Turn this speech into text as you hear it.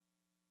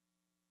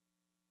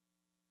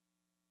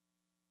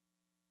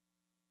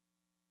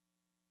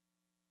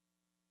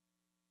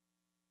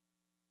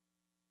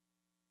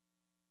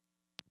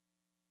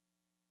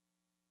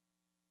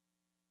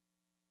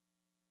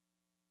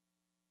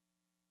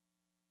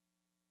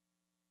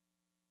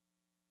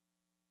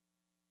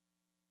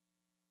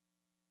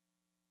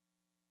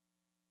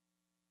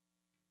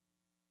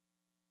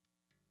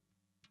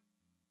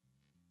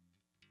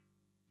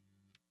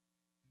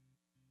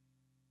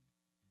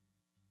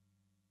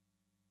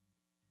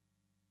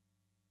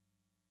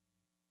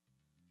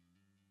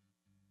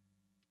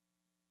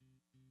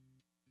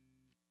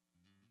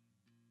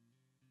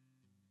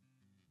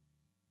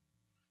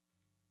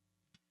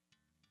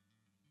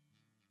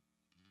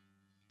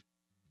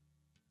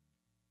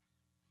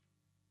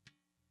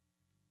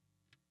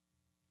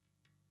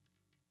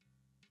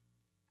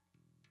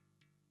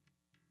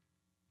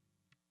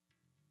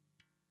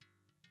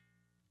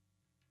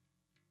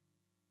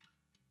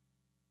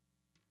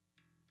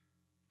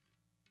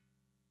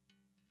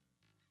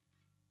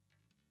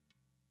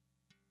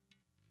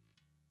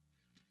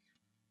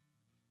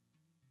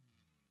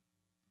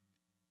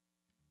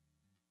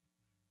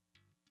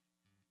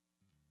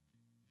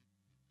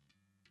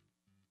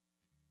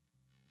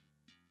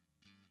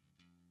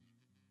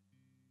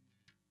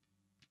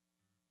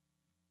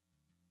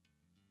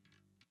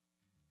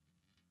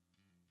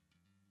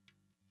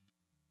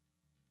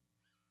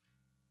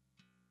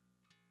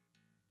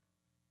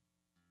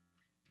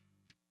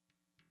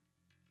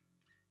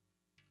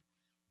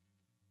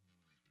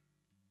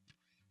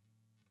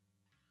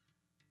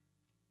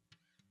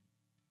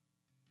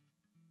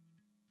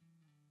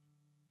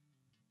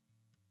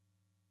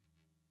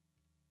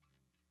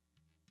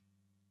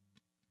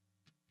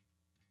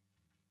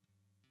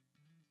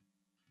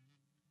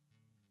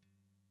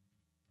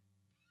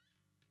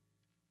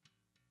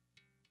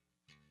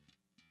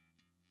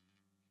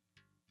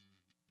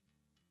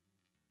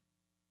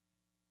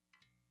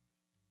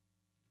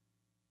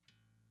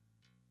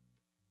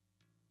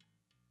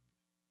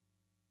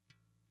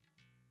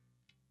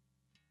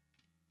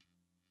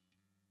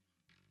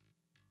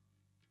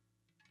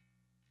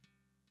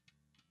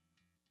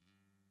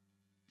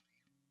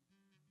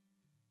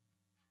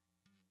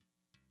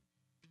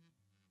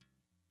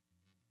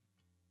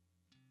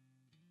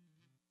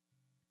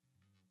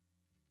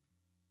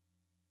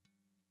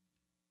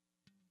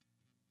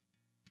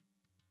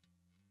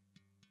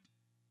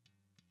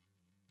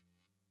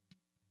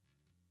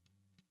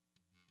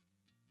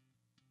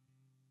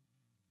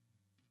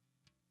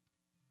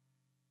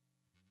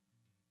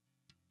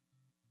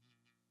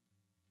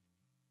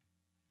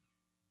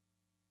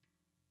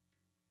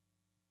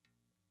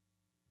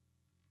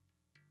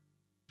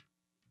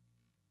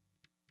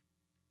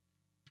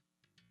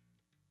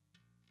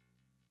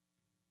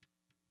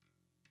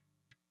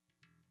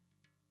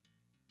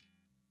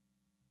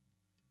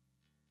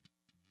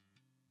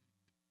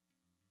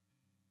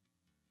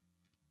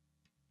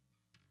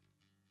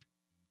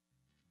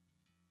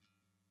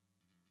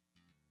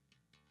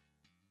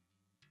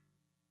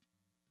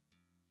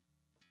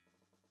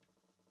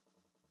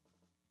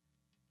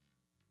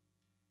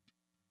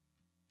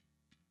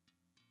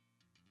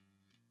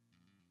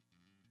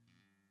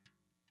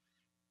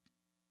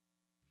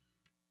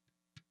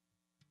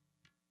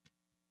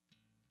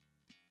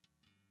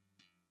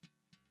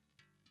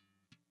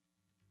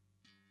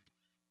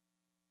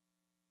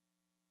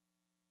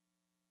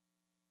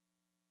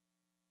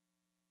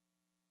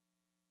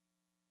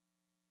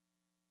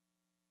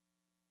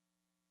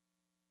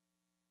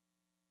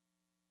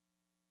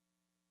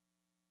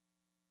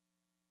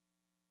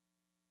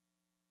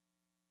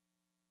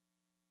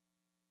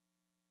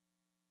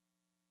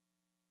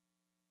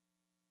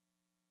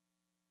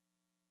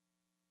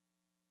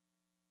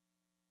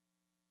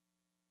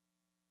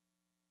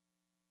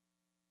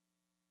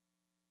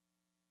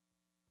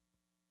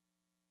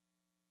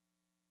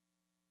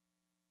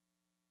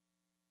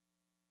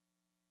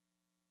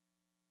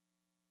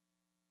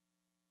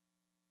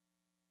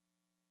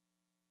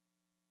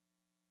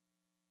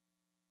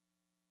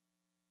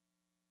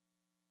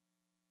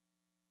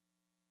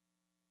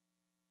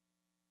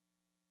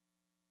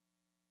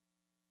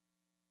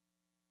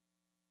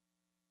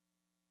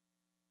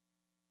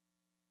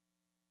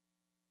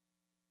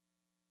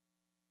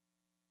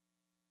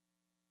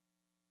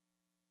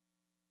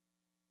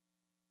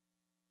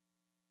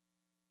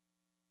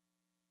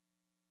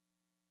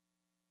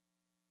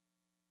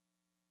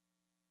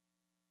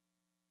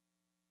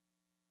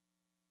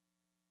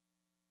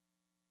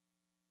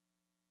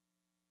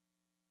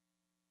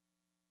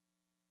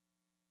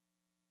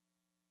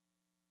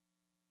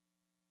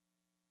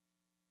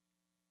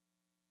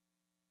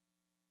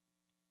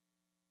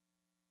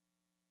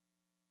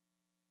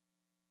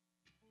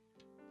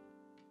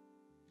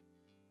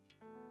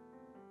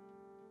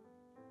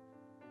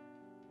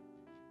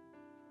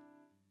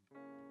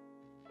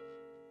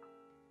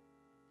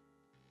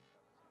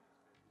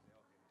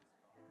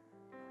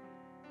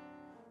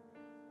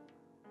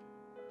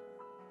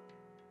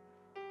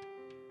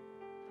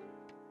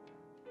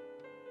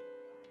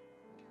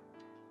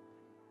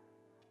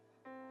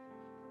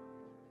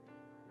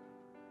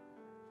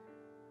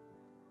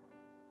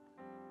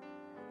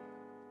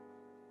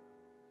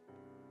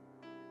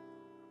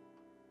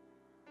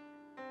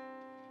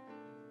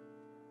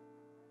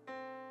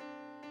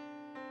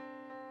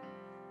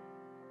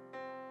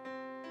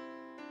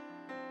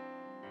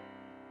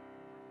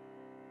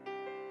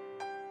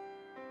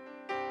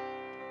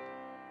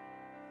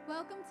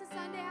Welcome to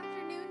Sunday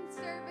afternoon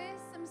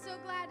service. I'm so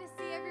glad to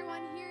see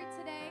everyone here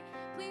today.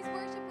 Please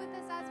worship with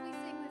us as we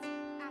sing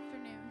this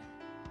afternoon.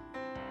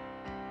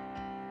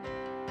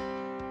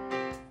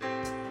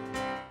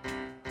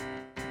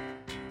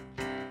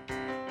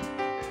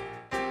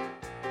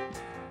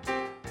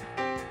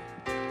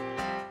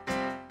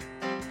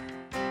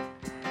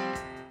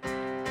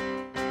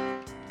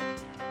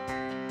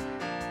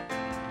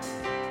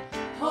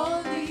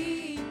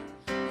 Holy,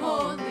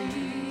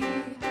 holy,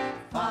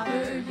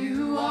 Father,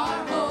 you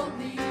are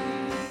holy.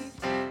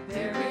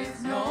 There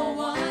is no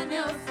one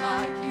else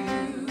like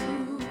you.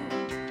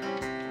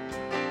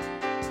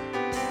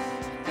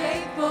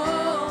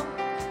 Faithful,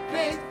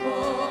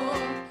 faithful,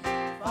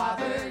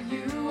 Father,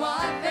 you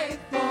are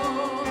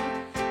faithful,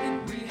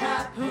 and we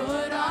have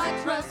put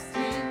our trust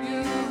in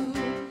you.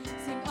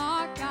 Sing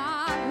our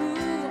God who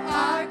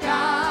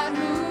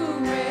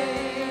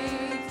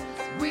reigns.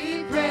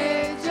 We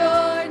praise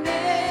your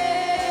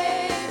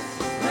name.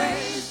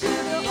 Praise to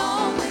the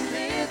only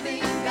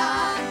living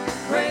God.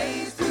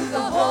 Praise to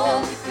the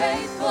holy,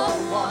 faithful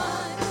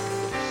one.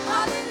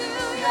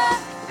 Hallelujah.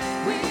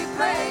 We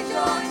praise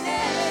your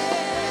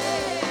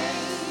name.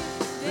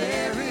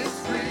 There is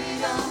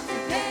freedom to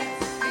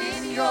dance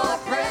in your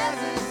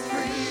presence.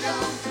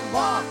 Freedom to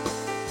walk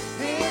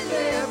in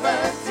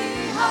liberty.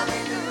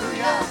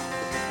 Hallelujah.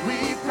 We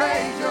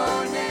praise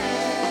your name.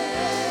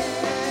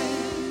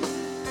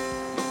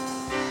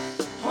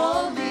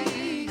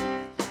 Holy,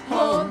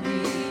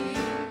 holy,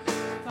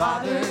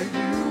 Father,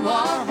 you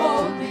are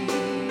holy,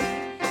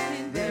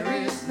 and there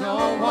is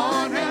no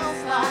one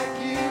else like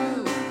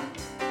you.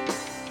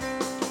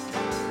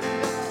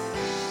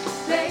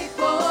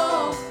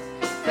 Faithful,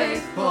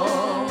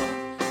 faithful,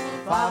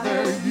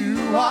 Father,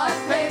 you are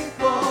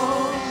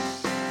faithful.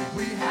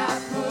 We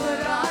have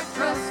put our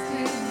trust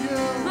in you.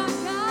 Our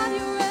God,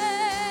 you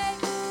reign.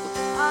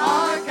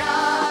 Our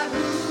God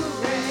who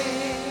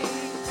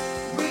reigns,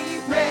 we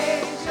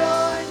praise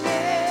your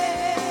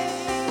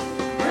name.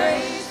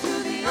 Praise to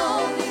the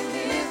only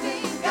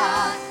living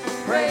God.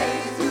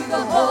 Praise to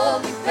the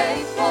holy,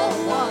 faithful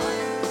one.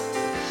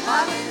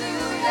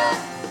 Hallelujah,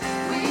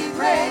 we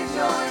praise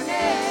your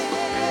name.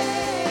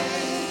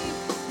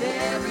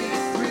 There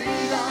is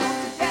freedom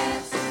to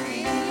dance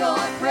in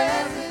your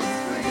presence,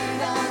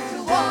 freedom to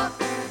walk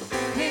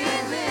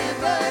in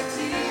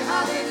liberty.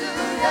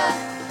 Hallelujah,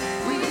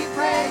 we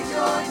praise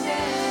your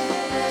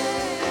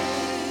name.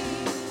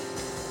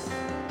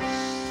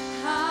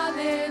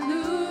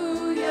 Hallelujah,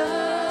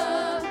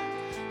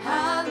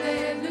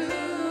 hallelujah,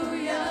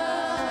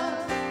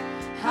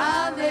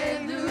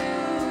 hallelujah,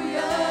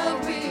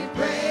 we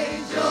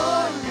praise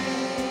your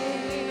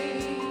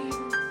name.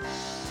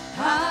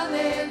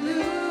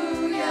 Hallelujah,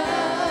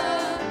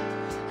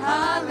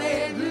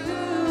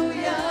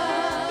 hallelujah,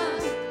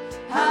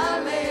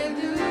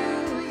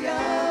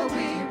 hallelujah,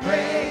 we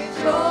praise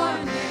your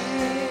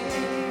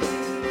name.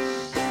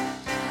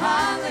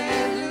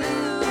 Hallelujah,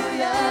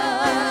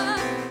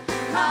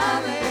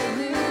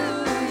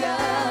 hallelujah,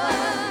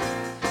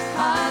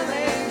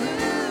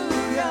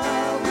 hallelujah,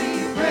 we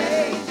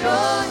praise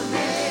your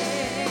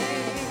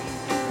name.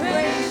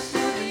 Praise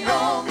to the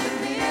only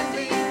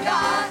living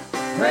God.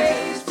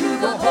 Praise to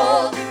the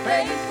holy,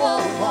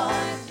 faithful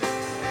one.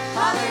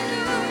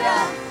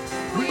 Hallelujah,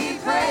 we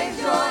praise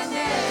your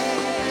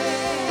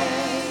name.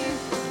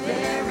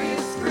 There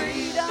is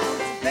freedom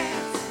to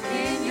dance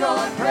in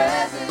your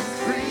presence,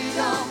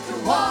 freedom to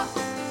walk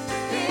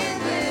in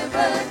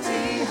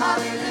liberty.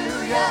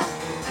 Hallelujah,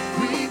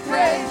 we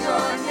praise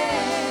your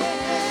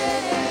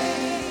name.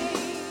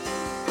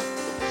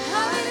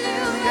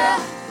 Hallelujah,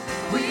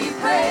 we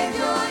praise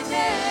your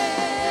name.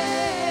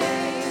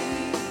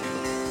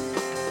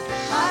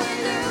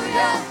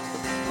 Hallelujah,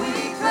 we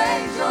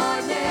praise your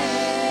name.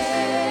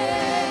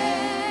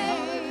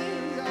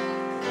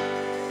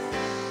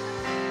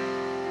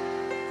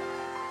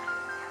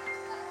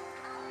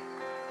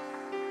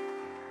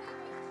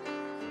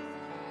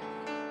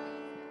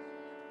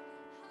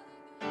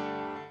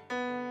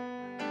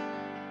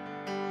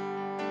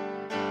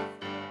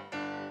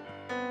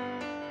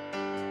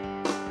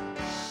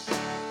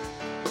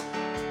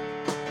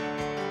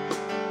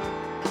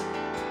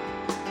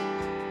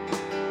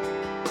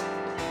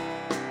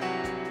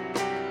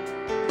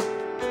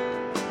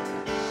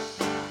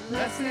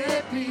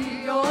 Blessed be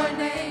your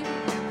name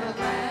in the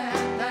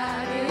land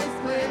that is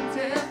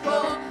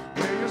plentiful,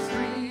 where your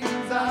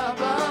streams of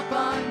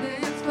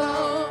abundance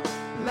flow.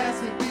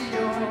 Blessed be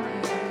your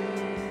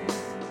name.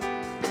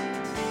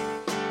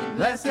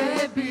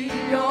 Blessed be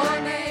your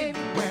name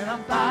when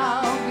I'm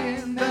found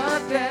in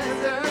the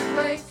desert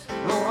place,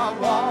 though I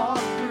walk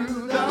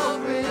through the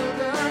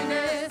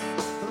wilderness.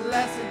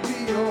 Blessed be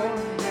your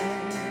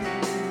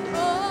name.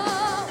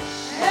 Oh,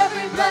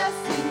 every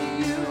blessing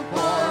you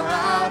pour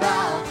out,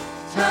 I'll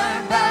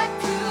turn back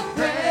to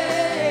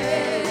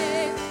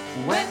praise.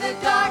 When the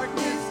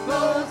darkness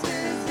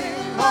closes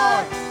in,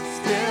 Lord,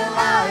 still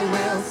I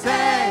will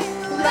say,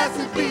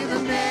 blessed be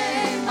the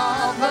name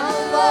of the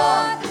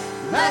Lord.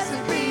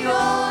 Blessed be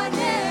your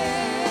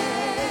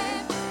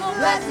name. Oh,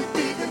 blessed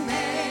be the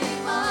name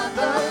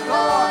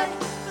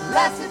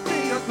Blessed be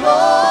your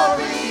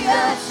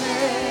glorious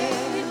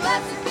name.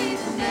 Blessed be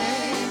the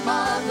name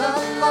of the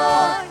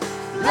Lord.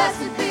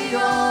 Blessed be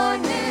your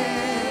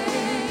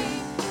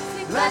name.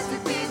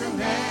 Blessed be the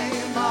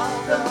name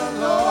of the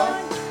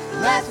Lord.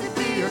 Blessed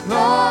be your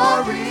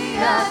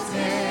glorious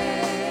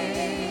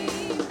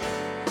name.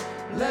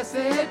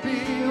 Blessed be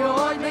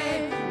your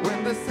name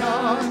when the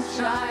sun's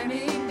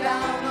shining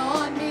down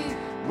on me,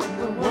 when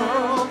the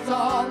world's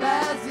all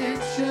as it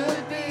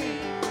should be.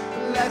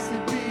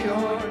 Blessed be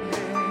your name.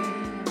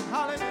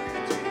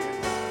 Hallelujah,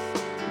 Jesus.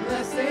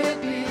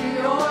 Blessed be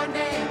your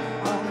name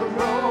on the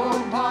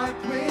road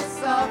marked with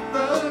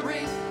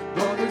suffering.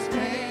 Though there's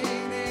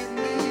pain in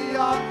the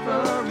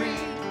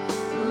offering,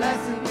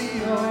 blessed be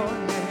your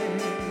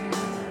name.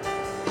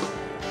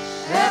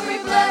 Every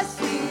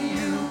blessing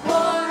you pour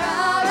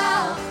out,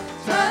 I'll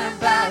turn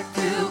back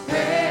to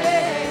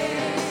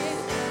praise.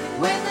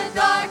 When the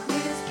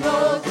darkness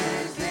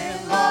closes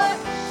in, Lord,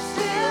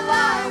 still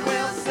I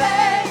will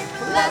say,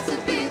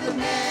 blessed be the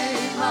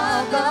name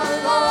of the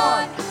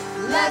Lord.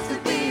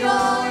 Blessed be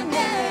your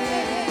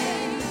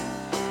name.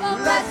 Oh,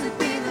 blessed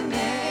be the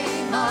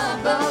name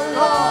of the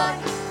Lord.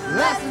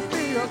 Blessed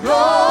be your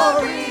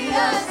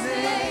glorious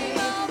name.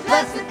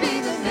 Blessed be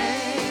the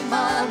name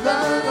of the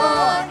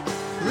Lord.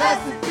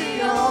 Blessed be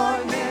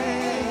your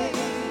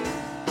name.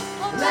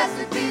 Oh,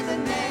 blessed be the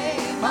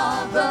name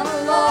of the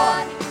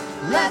Lord.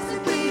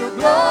 Blessed be your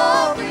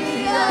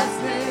glorious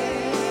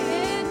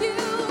name. You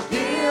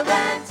give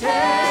and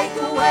take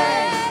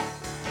away.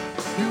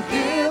 You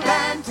give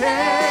and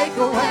take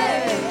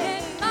away.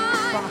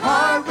 My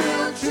heart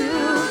will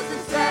choose to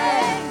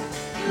say,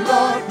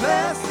 Lord,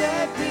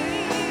 blessed be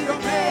your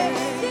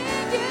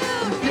name.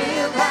 You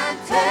give and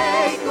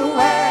take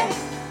away.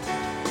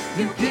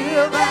 You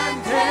give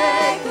and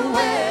take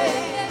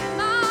away.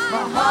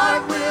 My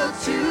heart will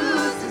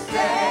choose to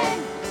say,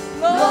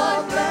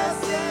 Lord,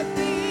 blessed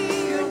be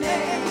your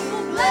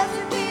name.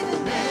 Blessed be the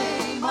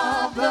name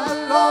of the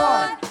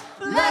Lord.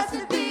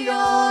 Blessed be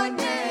your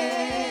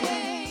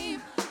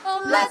name. Oh,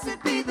 blessed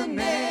be the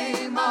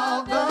name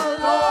of the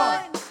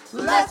Lord.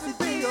 Blessed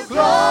be your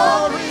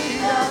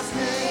glorious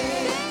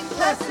name.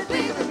 Blessed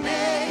be the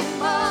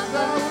name of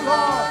the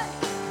Lord.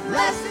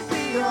 Blessed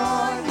be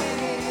your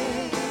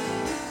name.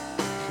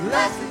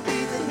 Blessed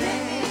be the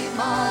name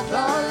of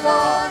the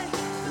Lord.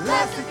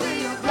 Blessed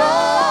be your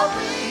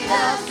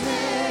glorious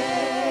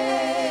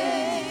name.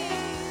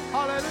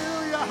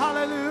 Hallelujah,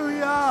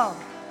 hallelujah.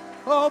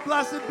 Oh,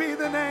 blessed be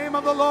the name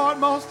of the Lord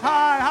Most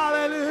High.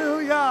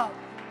 Hallelujah.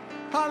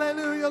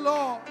 Hallelujah,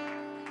 Lord.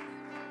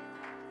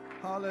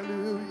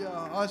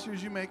 Hallelujah.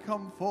 Ushers, you may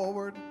come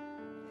forward.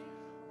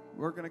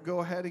 We're going to go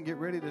ahead and get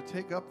ready to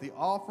take up the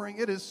offering.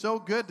 It is so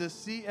good to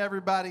see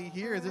everybody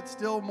here. Is it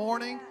still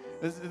morning?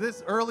 Is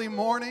this early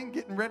morning,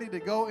 getting ready to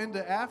go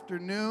into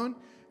afternoon?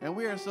 And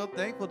we are so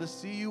thankful to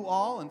see you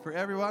all, and for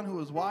everyone who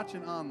is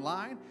watching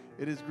online.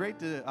 It is great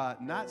to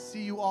not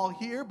see you all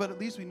here, but at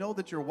least we know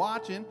that you're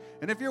watching.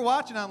 And if you're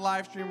watching on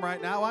live stream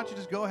right now, why don't you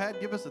just go ahead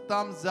and give us a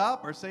thumbs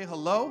up or say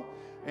hello.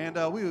 And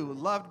we would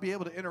love to be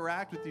able to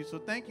interact with you. So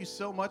thank you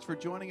so much for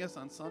joining us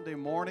on Sunday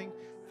morning.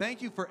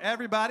 Thank you for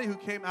everybody who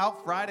came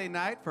out Friday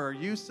night for our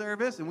youth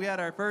service. And we had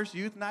our first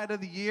youth night of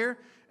the year.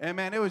 And,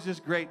 man, it was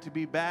just great to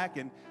be back.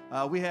 And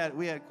we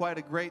had quite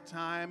a great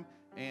time.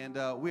 And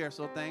we are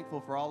so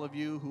thankful for all of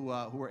you who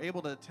were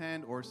able to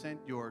attend or sent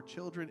your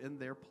children in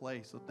their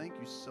place. So thank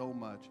you so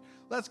much.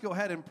 Let's go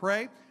ahead and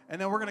pray. And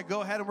then we're going to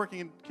go ahead and we're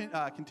going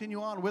to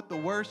continue on with the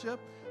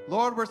worship.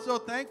 Lord, we're so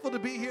thankful to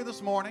be here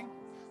this morning.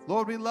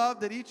 Lord, we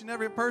love that each and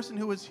every person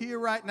who is here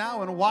right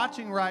now and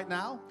watching right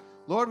now,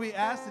 Lord, we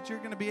ask that you're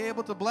going to be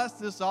able to bless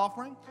this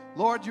offering.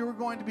 Lord, you're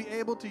going to be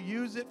able to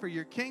use it for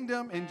your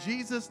kingdom. In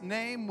Jesus'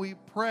 name we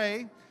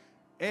pray.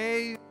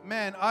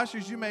 Amen.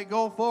 Ushers, you may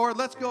go forward.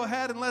 Let's go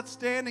ahead and let's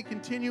stand and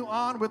continue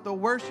on with the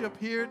worship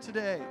here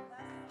today.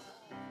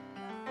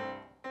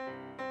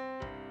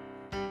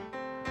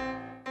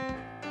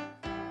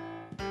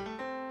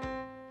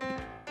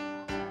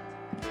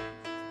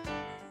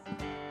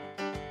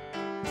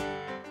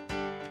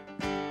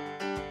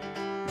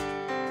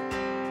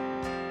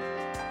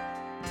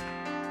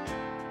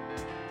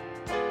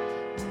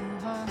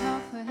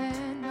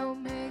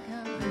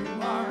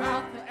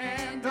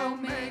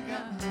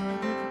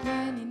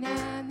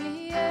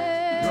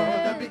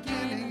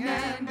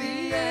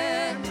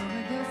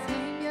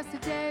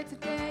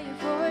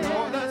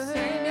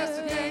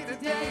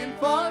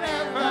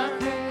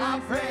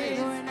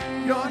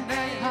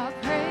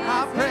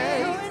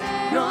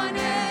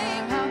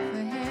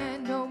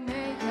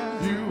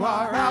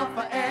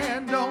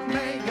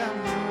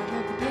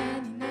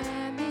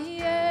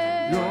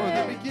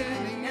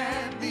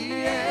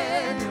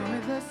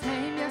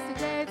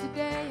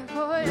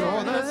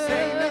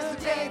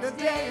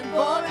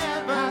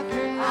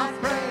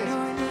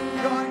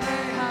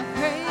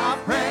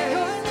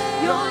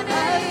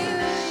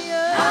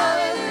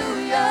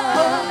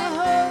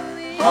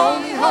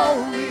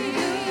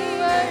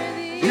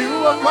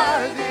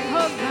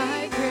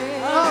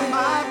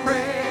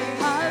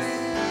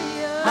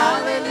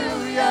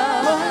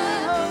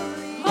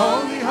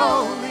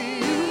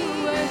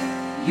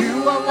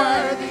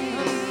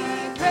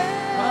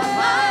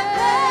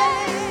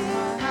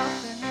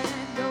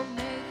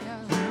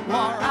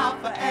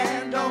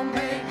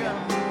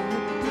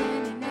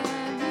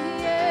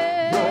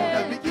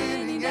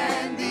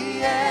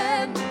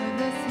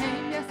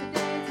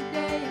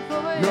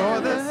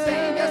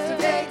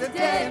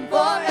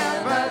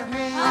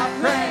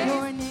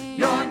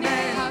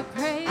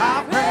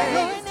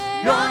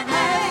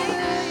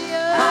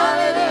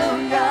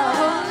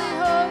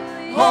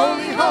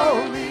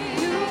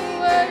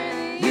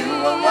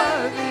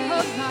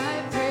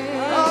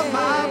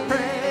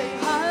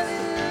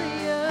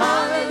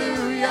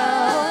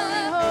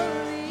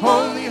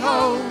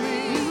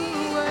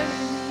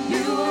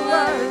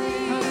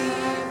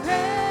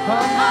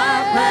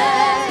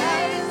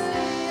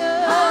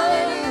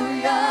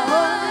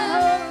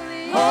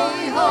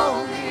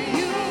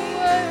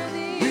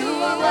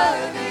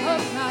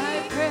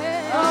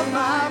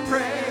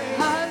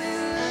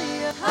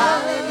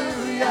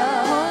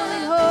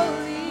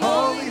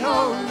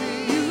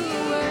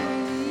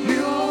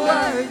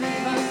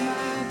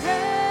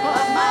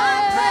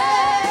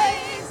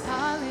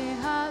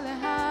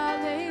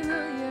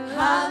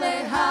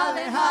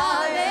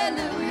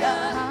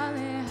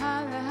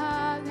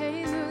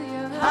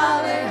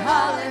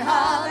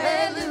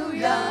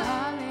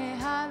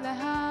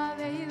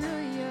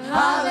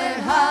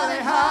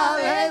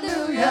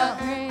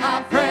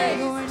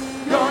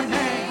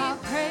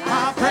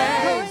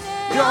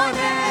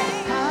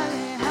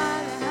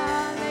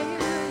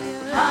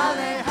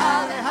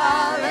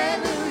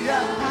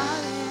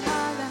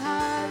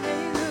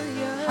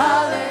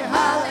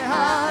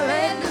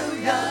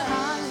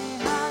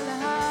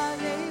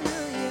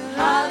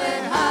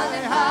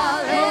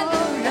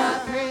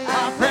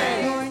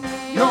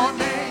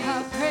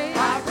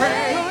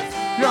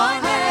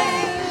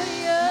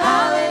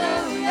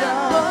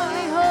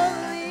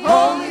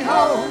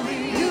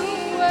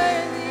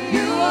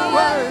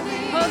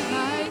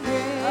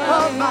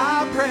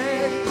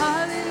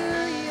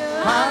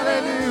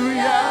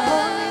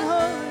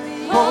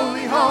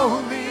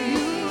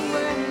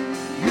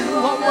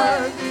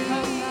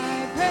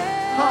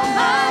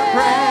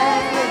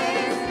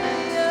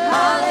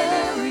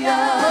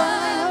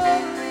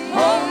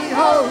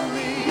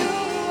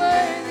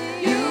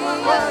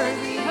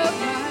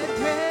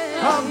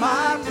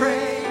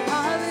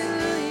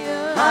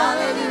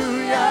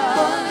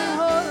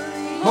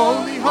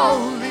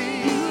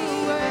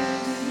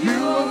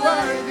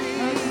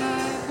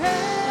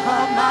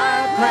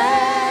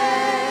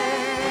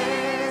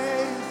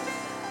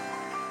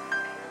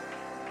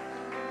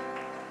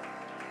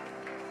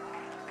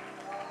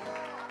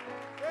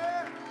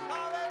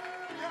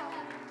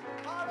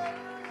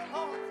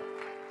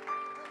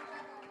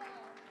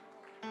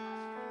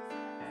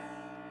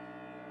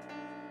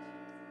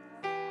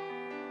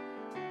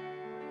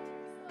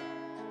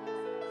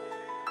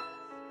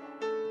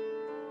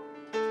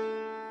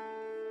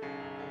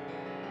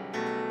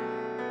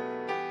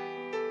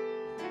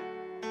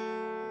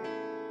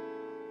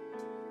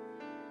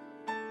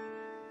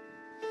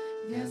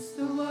 Yes,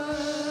 the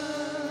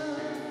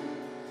world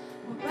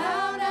will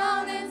bow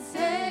down and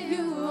say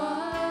you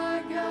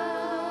are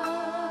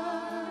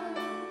God.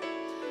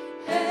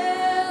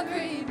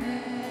 Every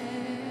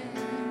man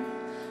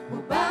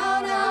will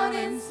bow down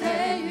and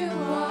say you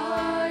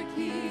are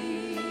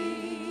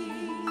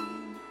King.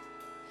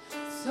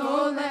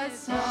 So let's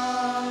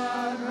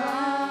start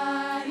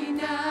right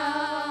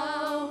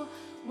now.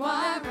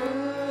 Why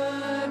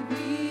would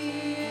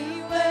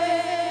we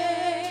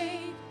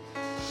wait?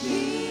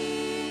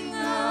 King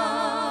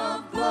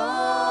of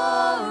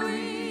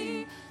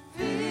glory,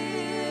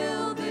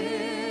 fill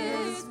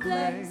this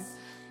place.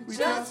 We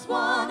just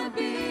want to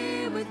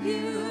be with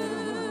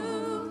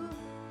you.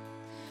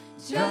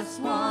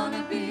 Just want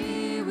to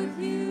be with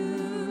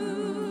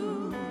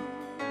you.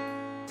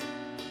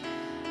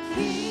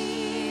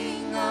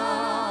 King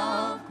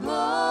of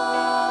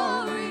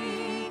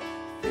glory,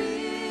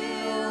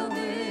 fill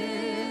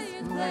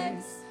this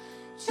place.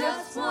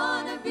 Just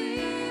want to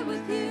be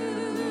with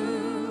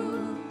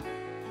you.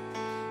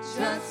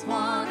 Just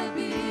want to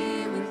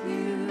be with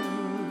you.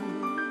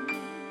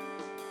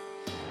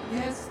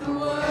 Yes, the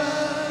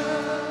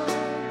world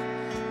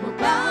will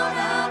bow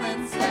down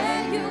and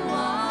say you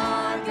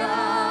are God.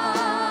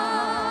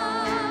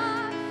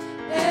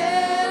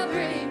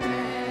 Every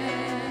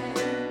man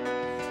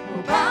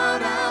will bow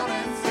down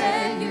and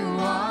say you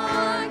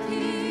are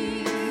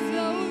King.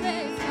 So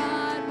let's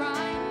start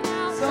right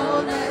now.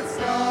 So let's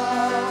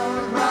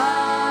start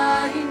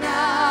right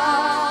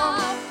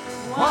now.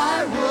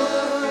 Why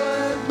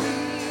would we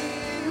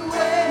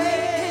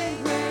wait?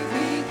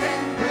 We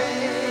can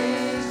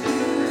praise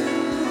you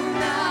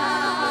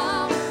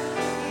now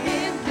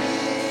in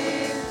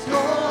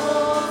victory.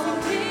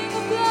 King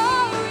of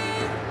glory,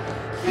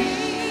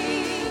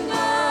 King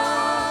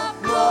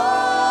of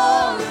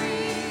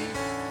glory,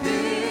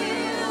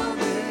 fill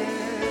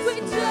this. We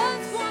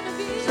just want to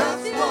be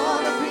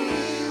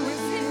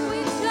with you. We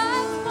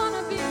just want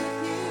to be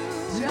with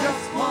you.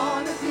 Just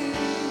want to be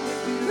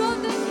with you. You're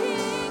the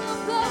King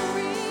of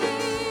glory,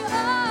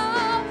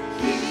 oh,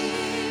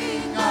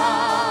 King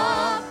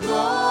of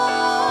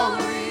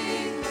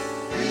glory,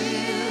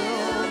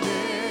 fill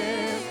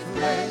this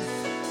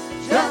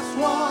place. Just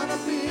want to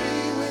be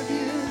with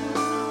you.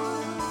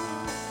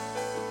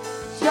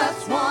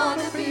 Just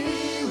want to be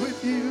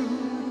with you.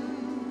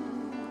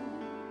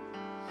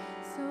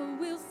 So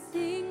we'll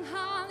sing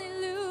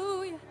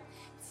hallelujah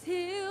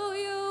till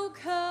you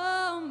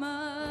come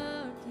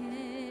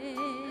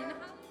again.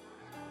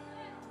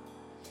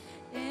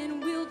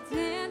 And we'll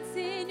dance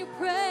in your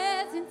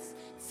presence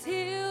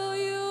till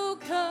you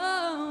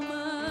come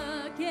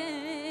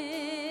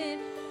again.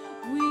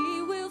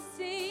 We will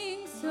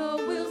sing, so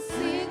we'll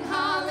sing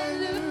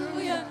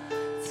hallelujah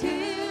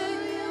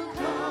till you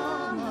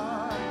come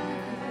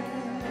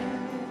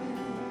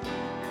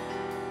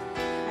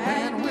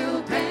And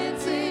we'll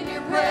dance in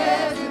your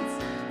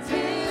presence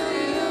till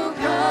you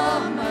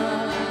come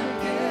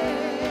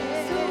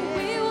again. So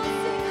we will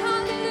sing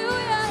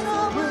hallelujah.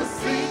 So we'll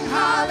sing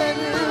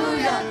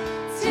hallelujah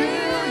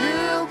till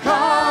you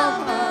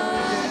come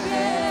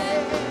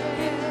again.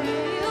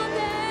 And we'll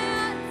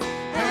dance.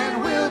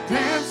 And we'll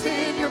dance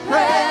in your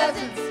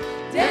presence,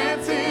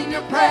 dance in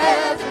your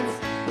presence,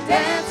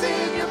 dance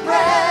in your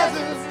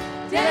presence,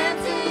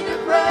 dance in your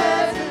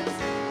presence,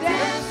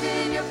 dance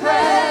in your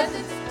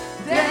presence,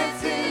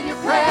 dance in your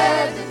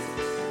presence,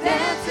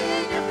 dance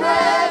in your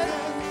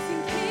presence.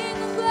 Sing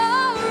King of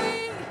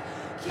glory,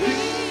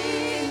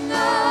 King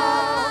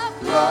of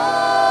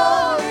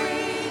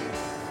glory,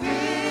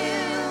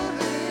 fill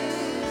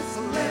this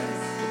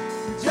place.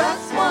 We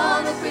just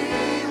want to be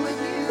with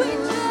you. we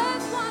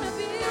just want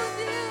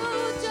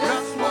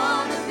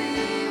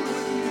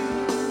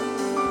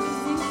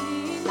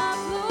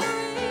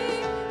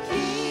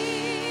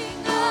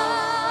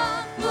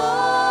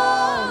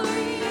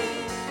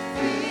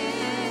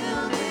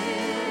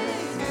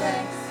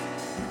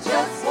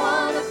Just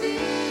wanna be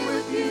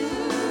with you.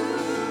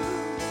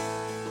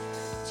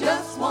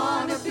 Just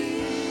wanna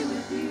be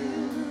with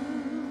you.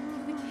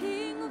 The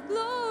King of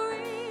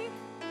glory,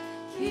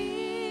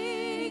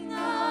 King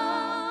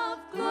of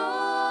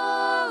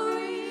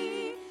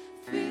glory,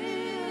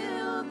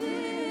 fill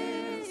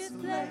this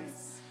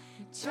place.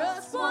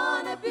 Just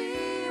wanna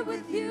be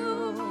with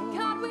you.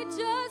 God, we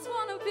just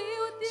want to be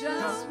with you.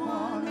 Just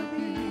wanna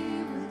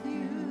be with you.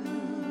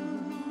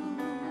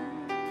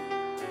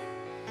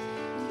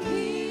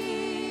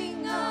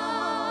 King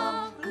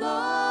of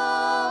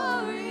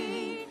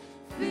glory,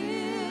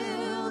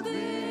 fill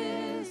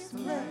this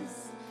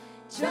place.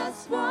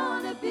 Just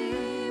wanna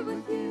be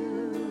with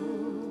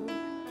you.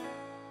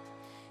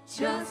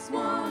 Just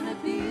wanna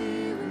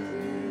be with you.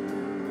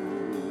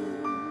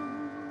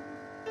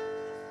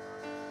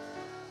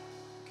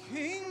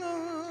 King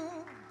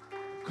of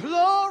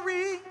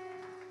glory,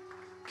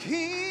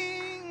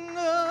 King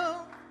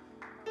of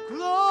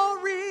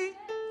glory,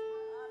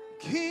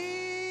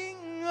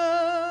 King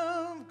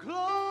of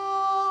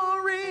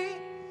glory,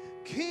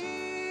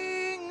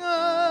 King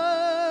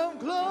of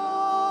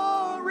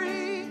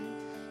glory,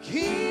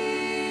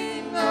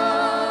 King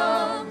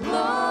of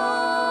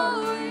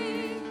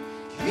glory,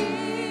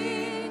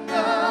 King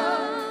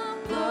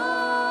of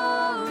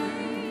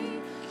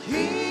glory,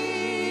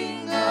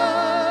 King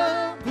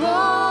of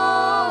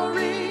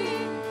glory,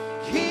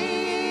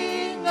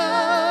 King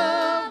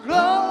of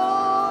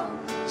glory.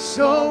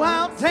 So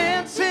I'll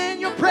dance in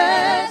your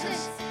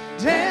presence,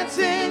 dance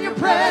in your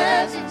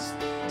presence,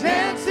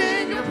 dance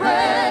in your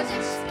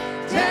presence,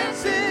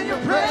 dance in your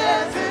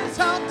presence.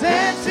 I'll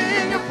dance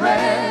in your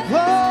presence,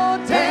 oh,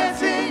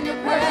 dance in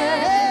your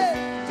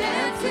presence,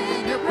 dance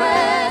in your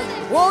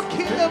presence. Oh,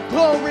 King of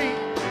glory,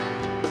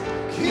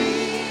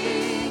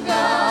 King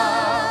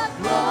of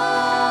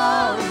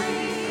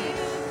glory,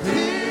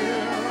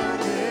 fill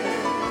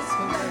this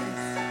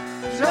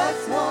place.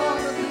 Just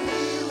wanna be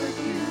with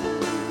you.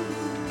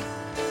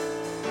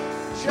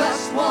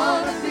 Just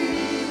wanna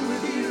be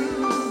with you.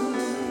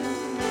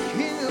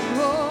 King of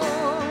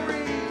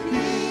glory,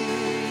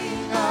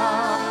 King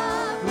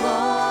of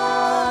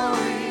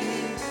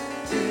glory,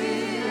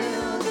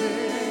 fill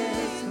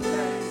this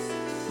place.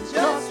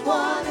 Just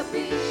wanna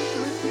be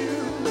with you.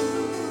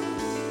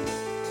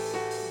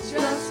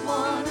 Just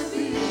wanna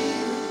be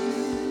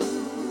with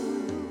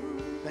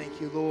you. Thank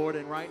you, Lord.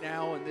 And right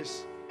now, in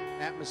this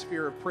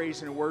atmosphere of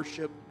praise and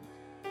worship,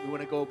 we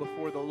want to go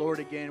before the Lord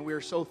again. We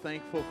are so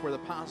thankful for the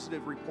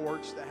positive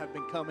reports that have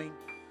been coming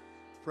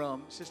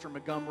from Sister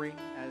Montgomery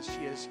as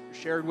she has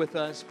shared with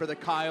us for the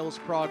Kyle's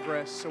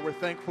progress. So we're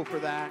thankful for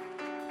that.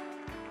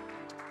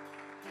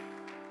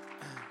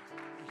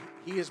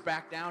 He is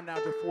back down now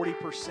to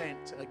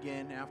 40%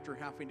 again after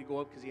having to go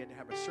up because he had to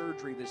have a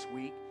surgery this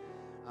week.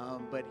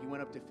 But he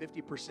went up to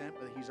 50%,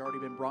 but he's already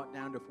been brought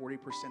down to 40%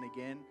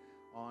 again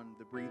on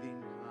the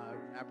breathing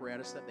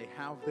apparatus that they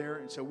have there.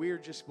 And so we are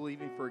just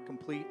believing for a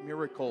complete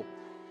miracle.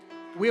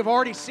 We have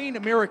already seen a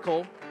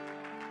miracle.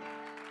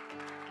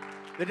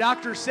 The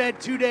doctor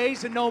said 2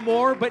 days and no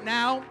more, but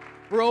now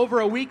we're over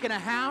a week and a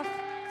half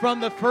from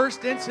the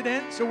first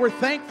incident. So we're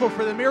thankful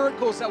for the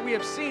miracles that we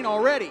have seen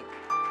already.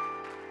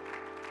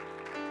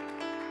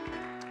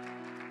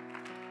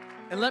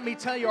 And let me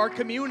tell you, our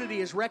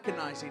community is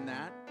recognizing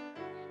that.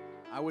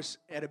 I was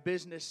at a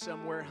business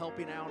somewhere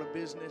helping out a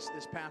business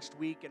this past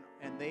week, and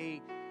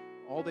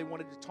all they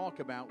wanted to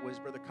talk about was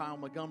Brother Kyle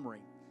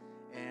Montgomery,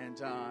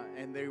 and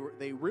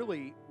they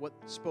really, what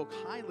spoke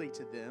highly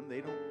to them.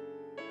 They don't,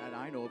 that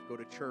I know of, go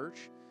to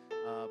church,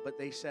 but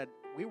they said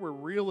we were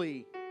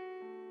really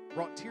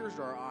brought tears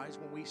to our eyes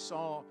when we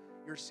saw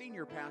your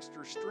senior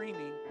pastor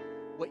streaming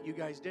what you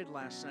guys did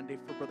last Sunday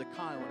for Brother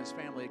Kyle and his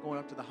family going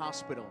up to the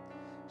hospital.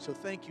 So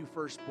thank you,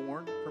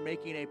 Firstborn, for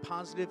making a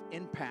positive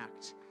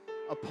impact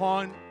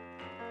upon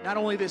not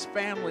only this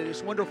family,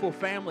 this wonderful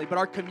family, but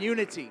our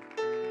community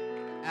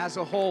as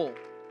a whole.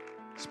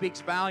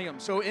 Speaks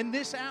volumes. So in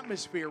this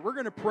atmosphere, we're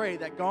going to pray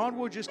that God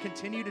will just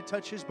continue to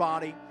touch his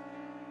body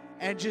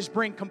and just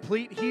bring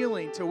complete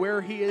healing to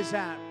where he is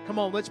at. Come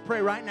on, let's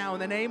pray right now in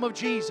the name of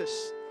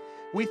Jesus.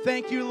 We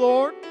thank you,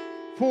 Lord,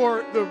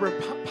 for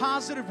the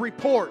positive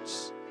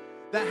reports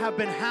that have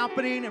been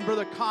happening in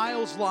Brother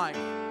Kyle's life.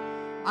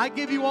 I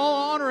give you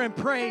all honor and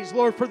praise,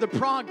 Lord, for the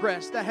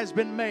progress that has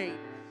been made.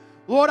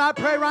 Lord, I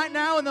pray right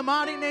now in the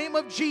mighty name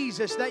of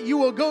Jesus that you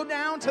will go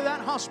down to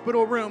that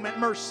hospital room at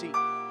Mercy.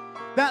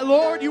 That,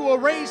 Lord, you will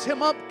raise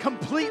him up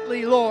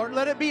completely, Lord.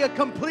 Let it be a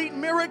complete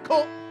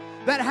miracle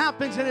that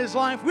happens in his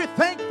life. We're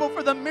thankful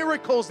for the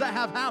miracles that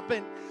have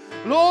happened.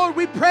 Lord,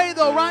 we pray,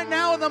 though, right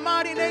now in the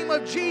mighty name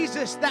of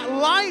Jesus, that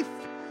life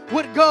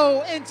would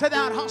go into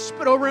that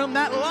hospital room.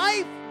 That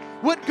life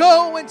would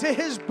go into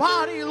his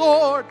body,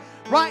 Lord.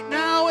 Right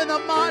now in the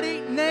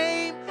mighty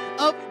name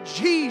of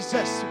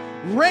Jesus.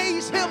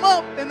 Raise him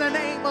up in the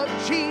name of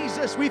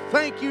Jesus. We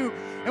thank you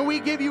and we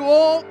give you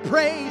all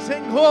praise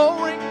and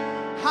glory.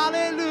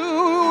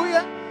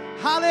 Hallelujah,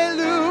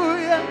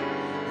 hallelujah.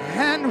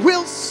 And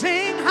we'll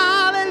sing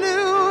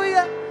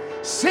hallelujah,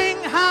 sing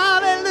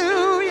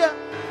hallelujah,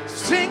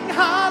 Sing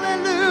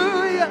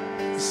hallelujah,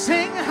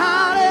 sing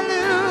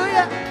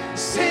hallelujah,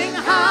 sing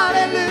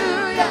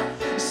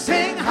hallelujah,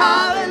 sing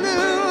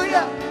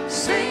hallelujah,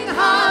 sing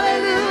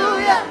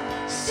hallelujah,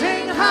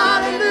 sing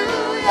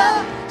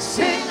hallelujah,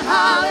 sing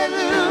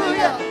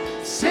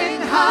hallelujah,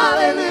 sing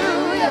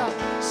hallelujah,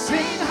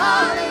 sing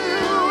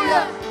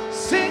hallelujah,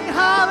 sing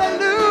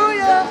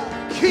hallelujah,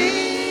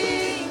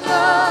 King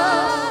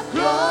of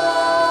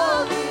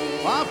glory.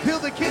 I feel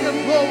the King of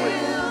glory.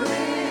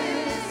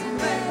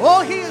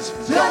 Oh, He is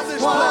filled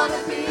this place.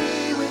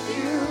 Be with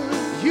you.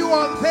 You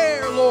are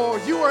there,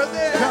 Lord. You are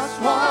there.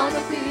 Just want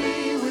to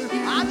be with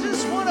you. I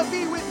just want to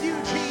be with you,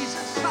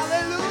 Jesus.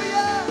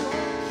 Hallelujah.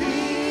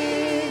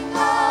 King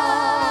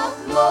of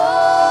glory.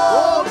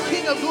 Oh,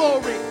 King of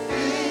glory.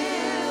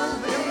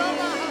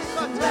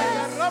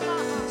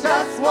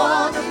 Just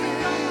want to be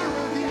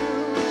with you.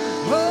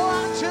 Oh,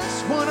 I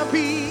just want to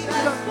be.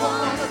 Just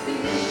want to be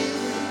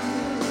with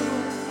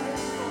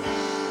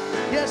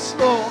Yes,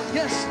 Lord.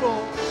 Yes,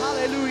 Lord.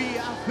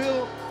 Hallelujah. I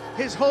feel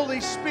His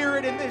Holy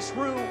Spirit in this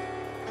room.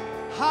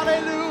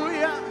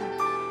 Hallelujah.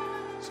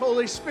 His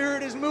Holy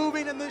Spirit is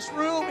moving in this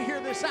room here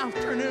this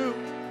afternoon.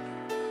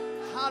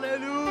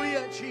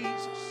 Hallelujah,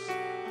 Jesus.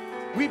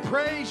 We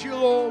praise you,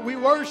 Lord. We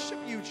worship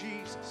you,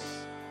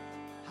 Jesus.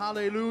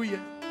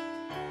 Hallelujah.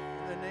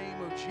 In the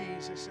name of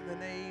Jesus, in the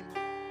name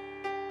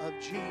of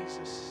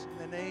Jesus, in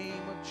the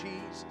name of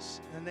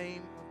Jesus, in the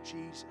name of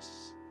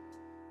Jesus.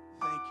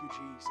 Thank you,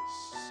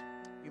 Jesus.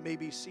 You may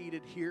be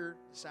seated here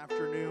this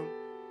afternoon.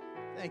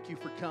 Thank you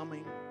for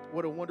coming.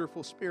 What a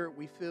wonderful spirit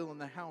we feel in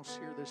the house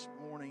here this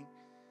morning,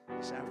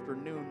 this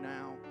afternoon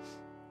now.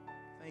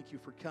 Thank you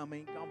for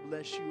coming. God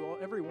bless you all,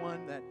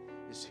 everyone that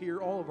is here,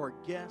 all of our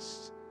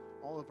guests,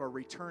 all of our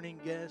returning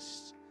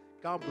guests.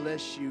 God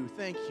bless you.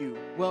 Thank you.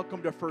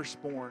 Welcome to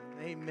Firstborn.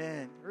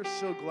 Amen. We're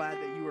so glad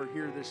that you are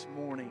here this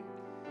morning.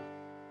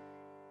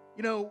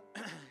 You know,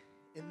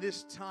 in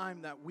this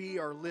time that we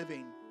are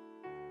living,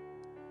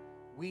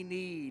 we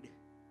need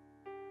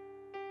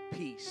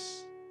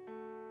peace.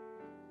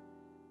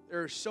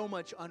 There is so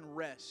much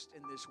unrest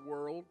in this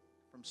world,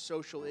 from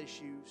social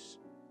issues,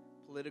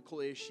 political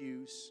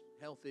issues,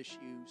 health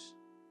issues.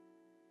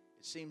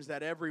 It seems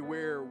that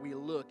everywhere we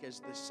look, as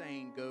the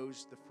saying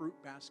goes, the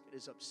fruit basket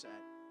is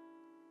upset.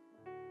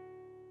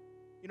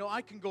 You know,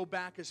 I can go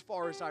back as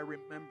far as I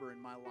remember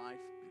in my life.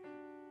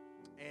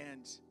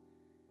 And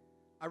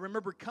I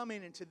remember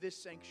coming into this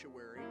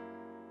sanctuary.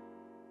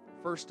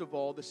 First of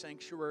all, the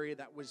sanctuary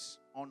that was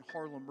on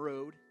Harlem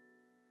Road,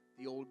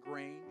 the old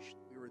Grange.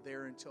 We were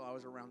there until I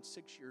was around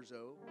 6 years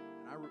old.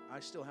 And I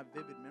still have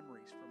vivid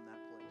memories from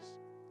that place.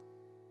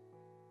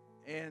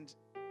 And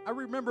I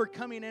remember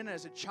coming in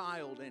as a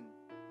child, and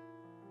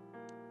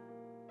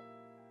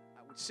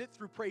I would sit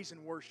through praise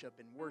and worship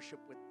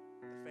with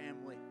the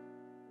family.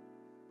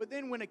 But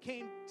then when it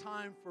came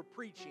time for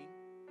preaching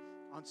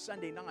on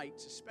Sunday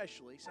nights,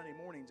 especially Sunday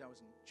mornings, I was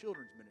in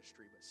children's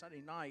ministry, but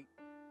Sunday night,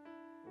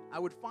 I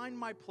would find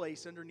my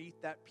place underneath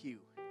that pew,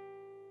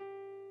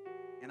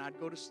 and I'd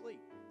go to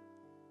sleep.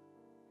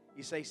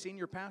 You say,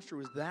 senior pastor,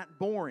 was that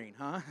boring,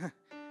 huh?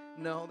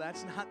 No,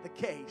 that's not the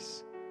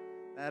case.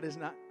 That is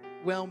not,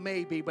 well,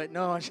 maybe, but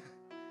no.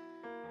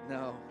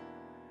 No.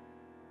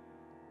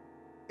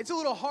 It's a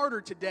little harder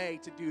today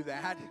to do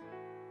that.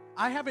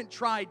 I haven't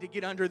tried to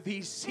get under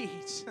these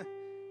seats.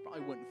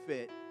 Probably wouldn't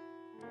fit.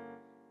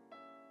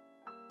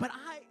 But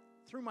I,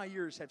 through my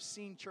years, have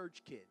seen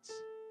church kids.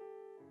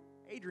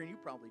 Adrian, you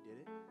probably did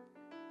it.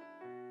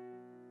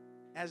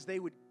 As they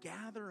would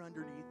gather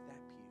underneath that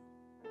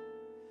pew.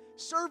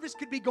 Service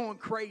could be going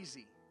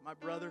crazy, my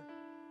brother.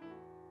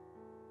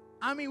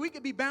 I mean, we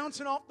could be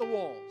bouncing off the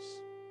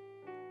walls.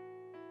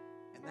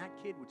 And that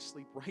kid would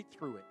sleep right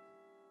through it.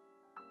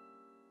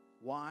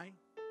 Why?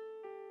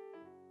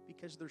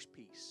 Because there's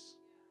peace.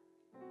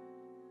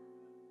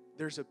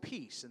 There's a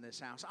peace in this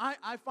house.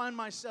 I find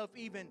myself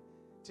even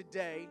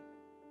today,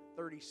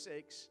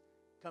 36,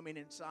 coming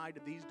inside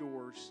of these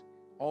doors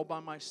all by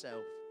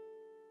myself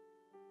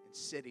and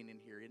sitting in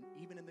here, and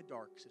even in the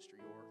dark, Sister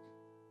York.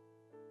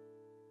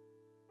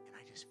 And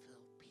I just feel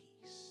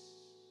peace.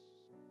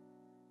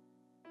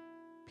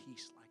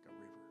 Peace like a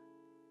river.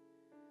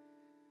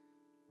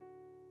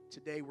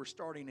 Today we're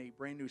starting a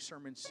brand new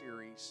sermon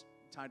series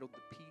entitled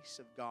The Peace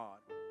of God.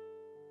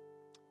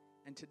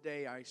 And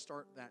today I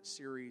start that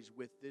series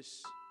with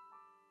this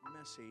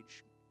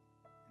message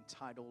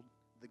entitled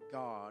The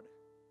God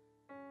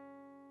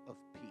of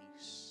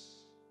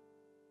Peace.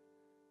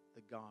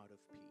 The God of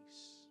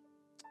Peace.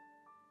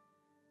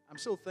 I'm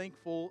so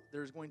thankful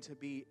there's going to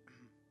be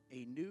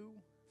a new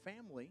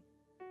family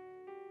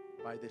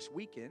by this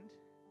weekend.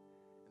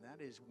 And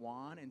that is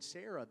Juan and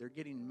Sarah. They're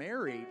getting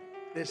married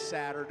this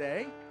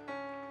Saturday.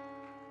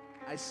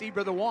 I see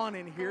Brother Juan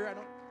in here. I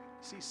don't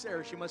see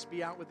Sarah. She must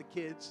be out with the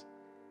kids.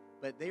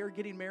 But they are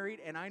getting married,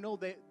 and I know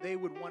that they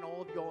would want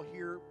all of y'all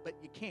here, but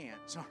you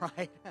can't, all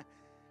right?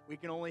 We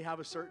can only have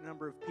a certain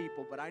number of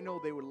people, but I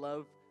know they would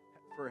love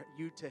for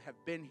you to have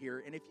been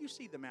here. And if you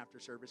see them after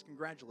service,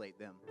 congratulate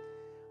them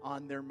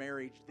on their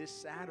marriage this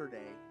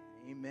Saturday.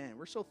 Amen.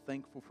 We're so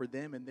thankful for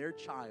them and their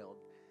child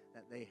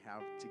that they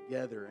have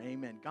together.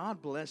 Amen.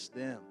 God bless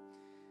them.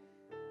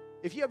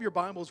 If you have your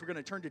Bibles, we're going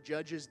to turn to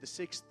Judges, the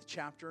 6th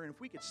chapter. And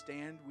if we could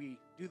stand, we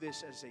do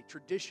this as a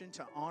tradition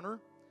to honor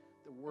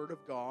the Word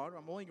of God.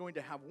 I'm only going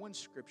to have one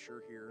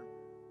scripture here.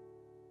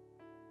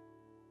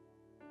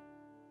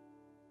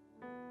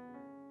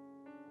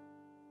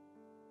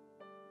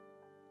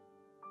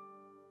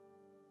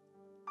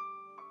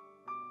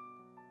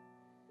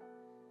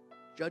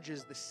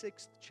 Judges, the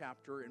 6th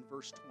chapter, in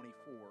verse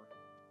 24.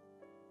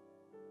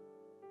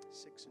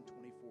 6 and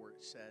 24,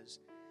 it says,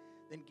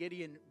 Then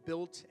Gideon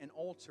built an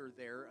altar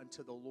there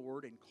unto the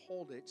Lord and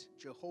called it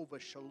Jehovah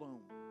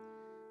Shalom.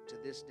 To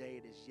this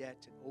day it is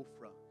yet an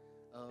Ophrah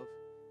of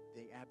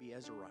the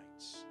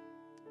Abiezerites.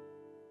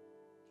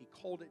 He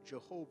called it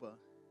Jehovah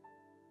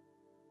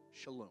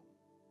Shalom.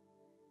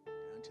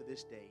 And unto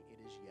this day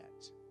it is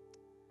yet.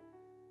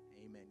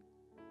 Amen.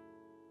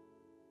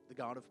 The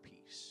God of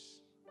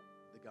peace.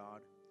 The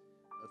God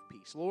of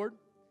peace. Lord,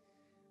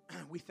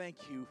 we thank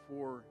you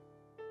for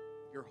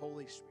your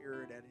Holy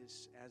Spirit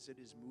as it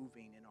is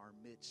moving in our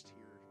midst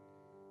here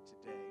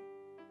today.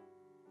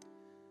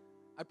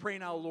 I pray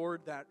now,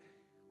 Lord, that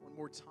one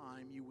more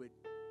time you would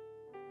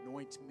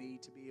anoint me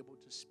to be able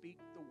to speak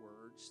the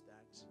words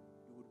that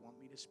you would want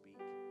me to speak.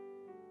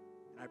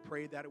 And I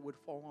pray that it would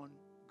fall on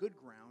good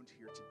ground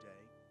here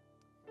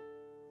today,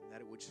 and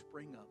that it would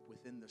spring up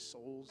within the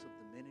souls of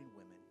the men and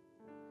women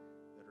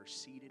that are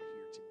seated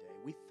here today.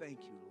 We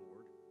thank you,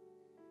 Lord.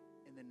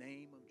 In the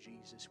name of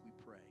Jesus we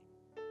pray.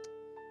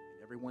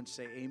 And everyone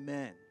say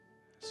amen.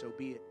 So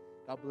be it.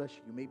 God bless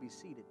you. You may be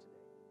seated today.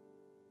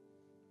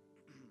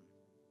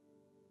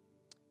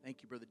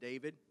 Thank you, Brother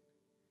David,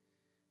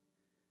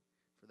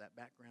 for that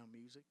background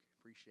music.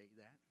 Appreciate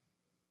that.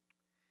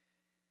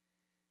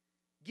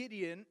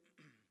 Gideon,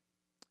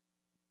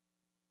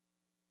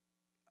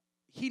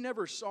 he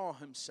never saw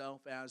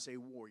himself as a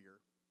warrior,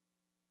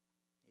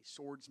 a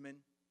swordsman,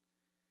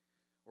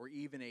 or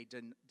even a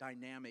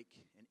dynamic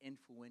and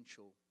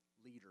influential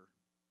leader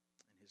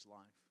in his life.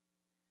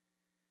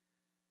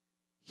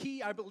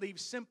 He, I believe,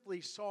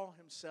 simply saw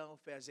himself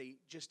as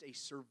just a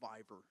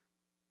survivor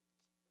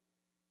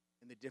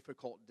in the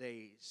difficult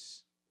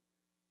days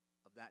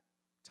of that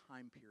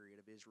time period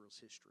of Israel's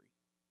history.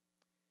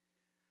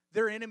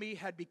 Their enemy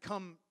had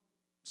become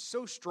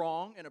so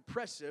strong and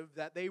oppressive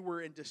that they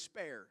were in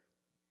despair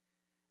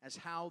as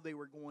how they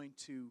were going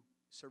to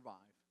survive.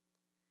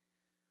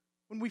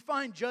 When we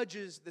find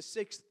Judges, the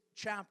 6th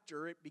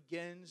chapter, it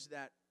begins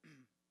that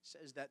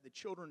says that the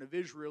children of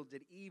Israel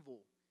did evil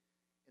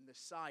in the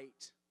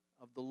sight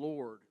of the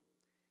Lord.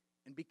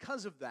 And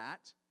because of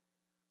that,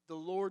 the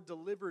Lord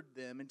delivered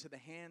them into the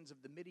hands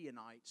of the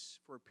Midianites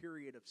for a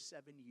period of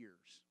 7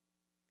 years.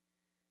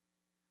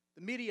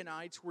 The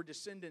Midianites were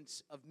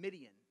descendants of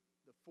Midian,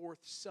 the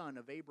fourth son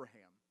of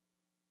Abraham.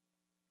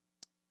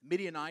 The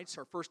Midianites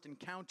are first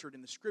encountered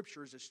in the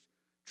Scriptures as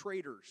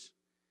traders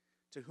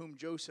to whom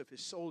Joseph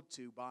is sold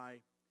to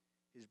by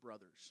his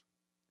brothers.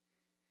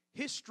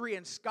 History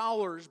and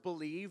scholars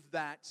believe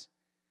that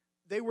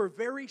they were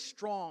very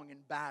strong in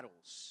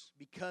battles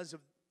because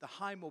of the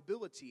high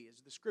mobility,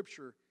 as the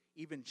Scripture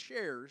even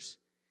shares,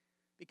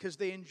 because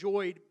they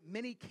enjoyed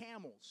many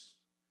camels.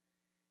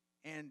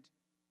 And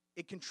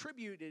it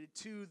contributed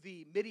to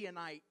the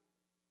Midianite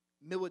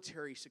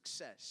military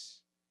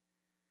success.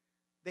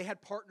 They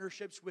had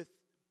partnerships with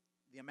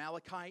the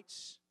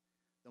Amalekites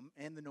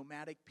and the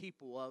nomadic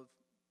people of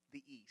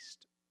the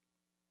east.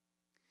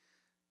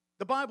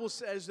 The Bible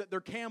says that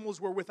their camels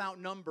were without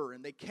number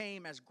and they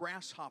came as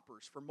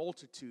grasshoppers for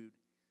multitude,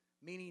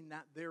 meaning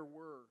that there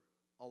were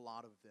a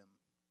lot of them.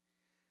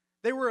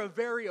 They were a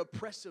very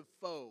oppressive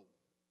foe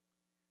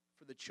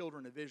for the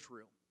children of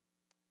Israel.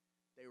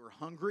 They were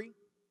hungry,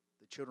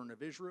 the children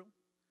of Israel.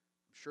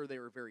 I'm sure they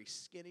were very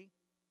skinny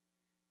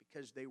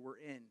because they were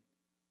in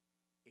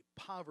a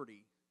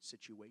poverty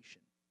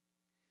situation.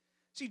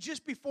 See,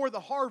 just before the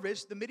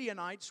harvest, the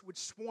Midianites would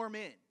swarm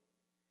in.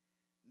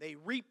 They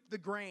reaped the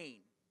grain,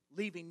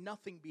 leaving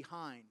nothing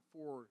behind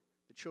for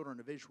the children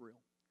of Israel.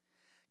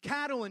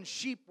 Cattle and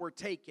sheep were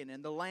taken,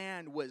 and the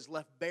land was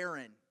left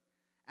barren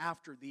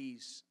after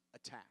these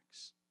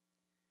attacks.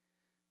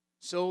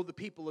 So the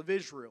people of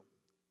Israel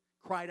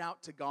cried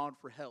out to God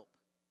for help.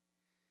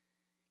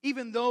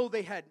 Even though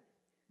they had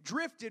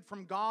drifted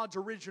from God's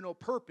original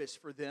purpose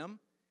for them,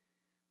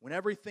 when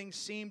everything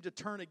seemed to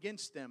turn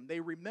against them,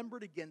 they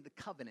remembered again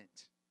the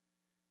covenant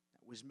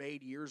that was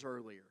made years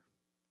earlier.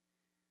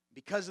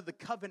 Because of the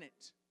covenant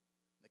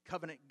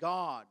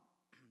God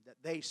that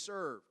they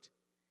served,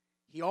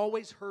 He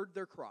always heard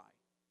their cry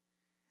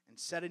and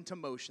set into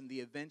motion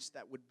the events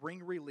that would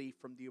bring relief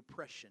from the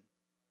oppression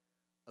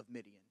of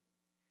Midian.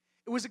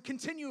 It was a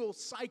continual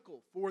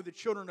cycle for the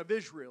children of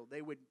Israel.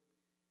 They would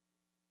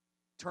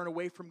turn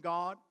away from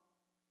God,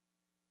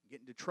 get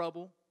into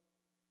trouble,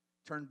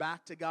 turn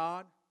back to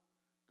God.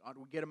 God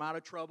would get them out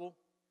of trouble.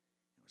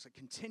 It was a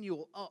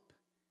continual up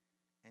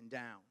and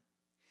down.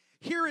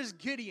 Here is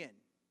Gideon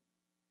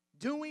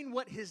doing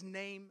what his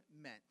name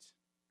meant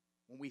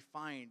when we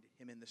find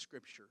him in the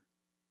Scripture.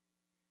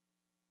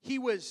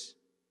 his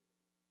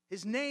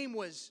name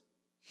was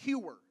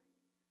Hewer,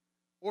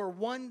 or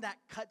one that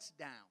cuts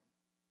down.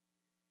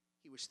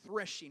 He was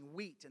threshing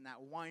wheat in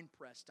that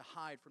winepress to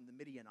hide from the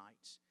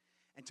Midianites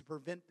and to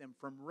prevent them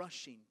from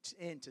rushing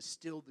in to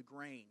steal the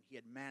grain he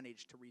had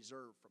managed to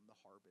reserve from the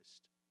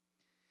harvest.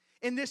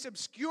 In this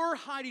obscure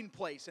hiding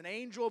place, an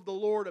angel of the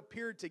Lord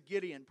appeared to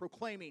Gideon,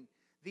 proclaiming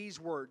these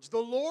words, "The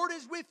Lord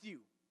is with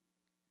you,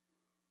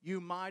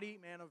 you mighty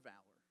man of valor,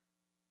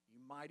 you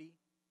mighty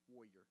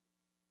warrior."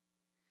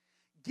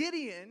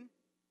 Gideon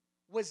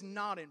was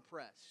not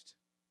impressed.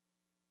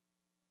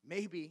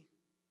 Maybe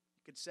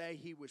you could say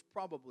he was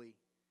probably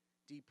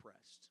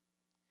depressed.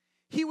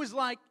 He was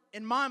like,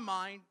 in my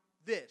mind,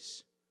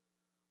 this.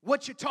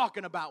 "What you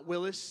talking about,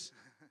 Willis?"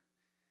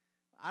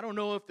 I don't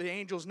know if the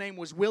angel's name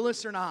was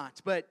Willis or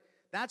not, but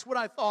that's what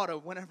I thought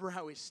of whenever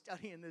I was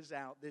studying this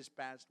out this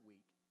past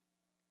week.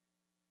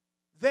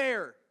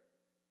 There.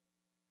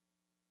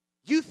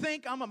 You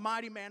think I'm a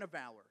mighty man of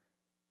valor?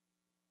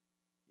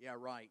 Yeah,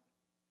 right.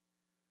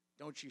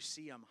 Don't you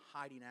see I'm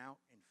hiding out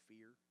in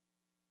fear?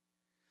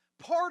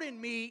 "Pardon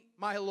me,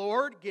 my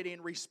Lord,"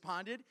 Gideon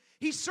responded.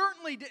 He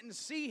certainly didn't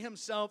see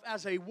himself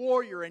as a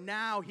warrior, and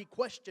now he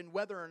questioned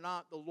whether or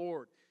not the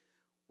Lord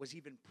was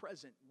even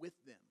present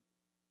with them.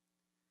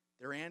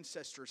 Their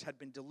ancestors had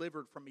been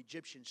delivered from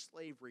Egyptian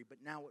slavery,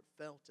 but now it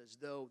felt as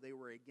though they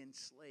were again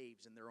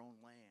slaves in their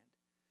own land,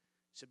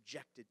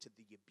 subjected to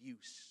the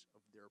abuse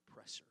of their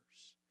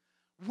oppressors.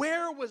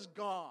 Where was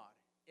God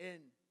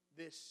in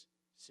this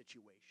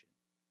situation?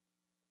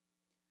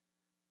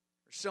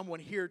 There's someone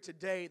here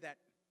today that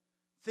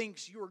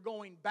thinks you are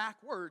going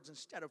backwards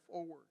instead of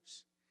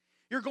forwards.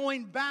 You're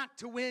going back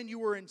to when you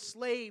were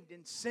enslaved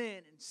in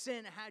sin and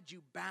sin had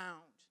you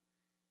bound.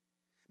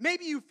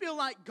 Maybe you feel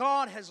like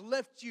God has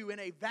left you in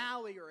a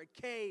valley or a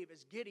cave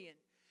as Gideon,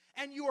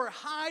 and you are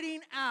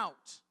hiding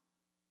out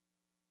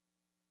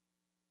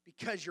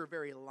because your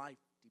very life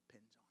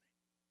depends on it.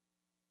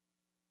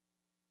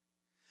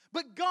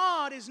 But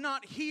God is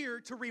not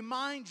here to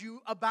remind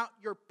you about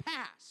your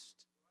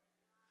past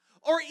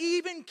or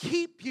even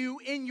keep you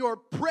in your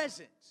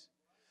present,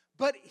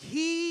 but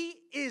He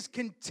is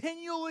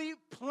continually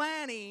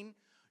planning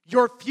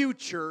your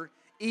future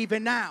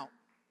even now.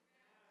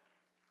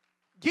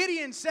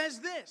 Gideon says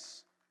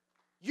this,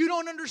 "You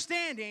don't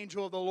understand,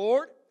 angel of the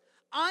Lord.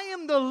 I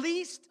am the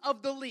least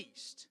of the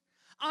least.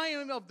 I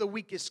am of the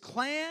weakest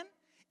clan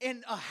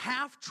in a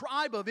half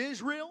tribe of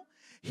Israel.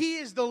 He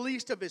is the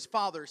least of his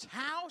father's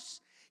house.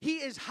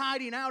 He is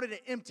hiding out in an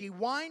empty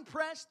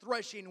winepress,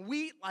 threshing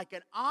wheat like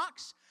an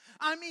ox."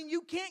 I mean,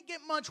 you can't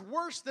get much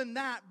worse than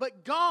that,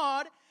 but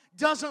God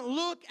doesn't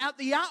look at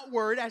the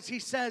outward, as He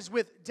says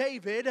with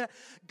David.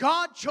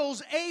 God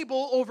chose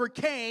Abel over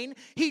Cain.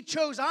 He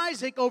chose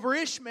Isaac over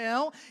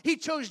Ishmael. He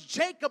chose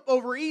Jacob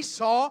over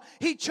Esau.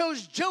 He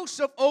chose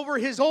Joseph over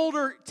his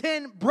older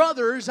 10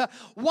 brothers.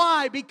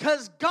 Why?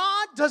 Because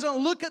God doesn't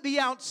look at the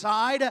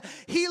outside.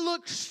 He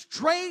looks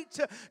straight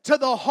to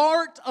the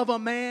heart of a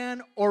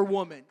man or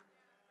woman.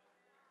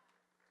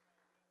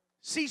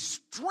 See,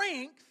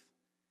 strength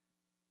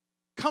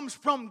comes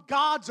from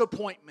God's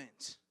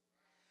appointment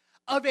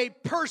of a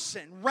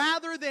person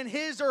rather than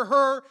his or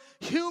her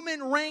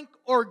human rank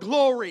or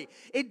glory.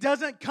 It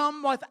doesn't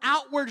come with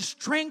outward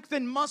strength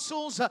and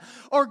muscles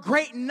or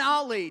great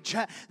knowledge.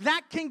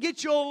 That can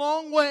get you a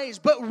long ways,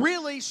 but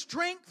really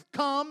strength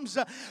comes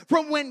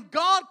from when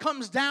God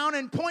comes down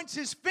and points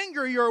His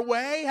finger your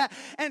way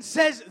and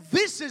says,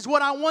 "This is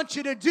what I want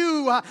you to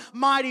do,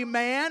 mighty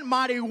man,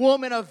 mighty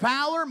woman of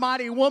valor,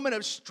 mighty woman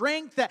of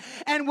strength."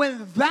 And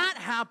when that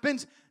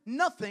happens,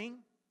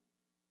 nothing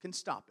can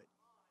stop it.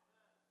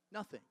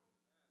 Nothing.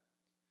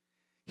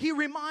 He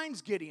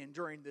reminds Gideon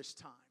during this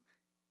time,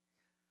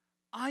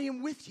 "I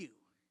am with you,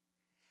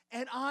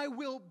 and I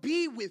will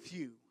be with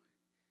you."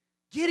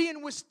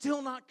 Gideon was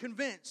still not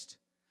convinced.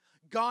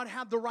 God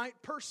had the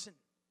right person.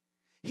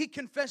 He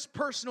confessed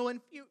personal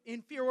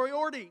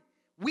inferiority,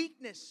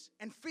 weakness,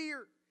 and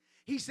fear.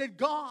 He said,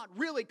 "God,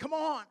 really, come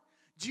on.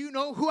 Do you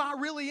know who I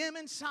really am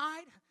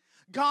inside?"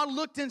 God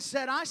looked and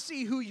said, "I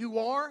see who you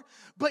are,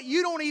 but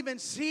you don't even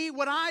see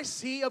what I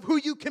see of who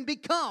you can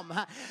become."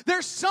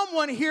 There's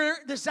someone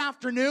here this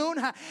afternoon,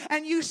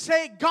 and you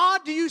say,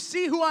 "God, do you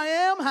see who I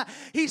am?"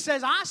 He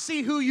says, "I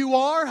see who you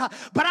are,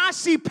 but I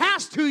see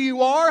past who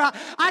you are.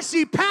 I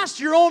see past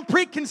your own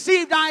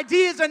preconceived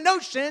ideas and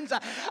notions.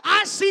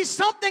 I see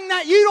something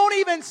that you don't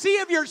even see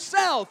of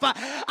yourself.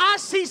 I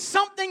see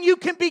something you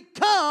can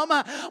become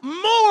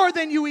more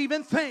than you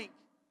even think."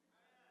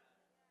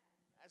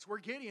 That's where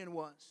Gideon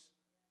was.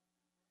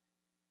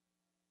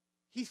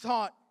 He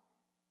thought,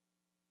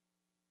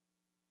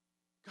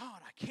 "God,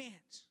 I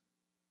can't."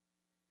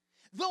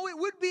 Though it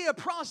would be a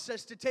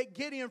process to take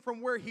Gideon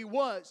from where he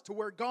was to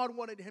where God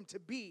wanted him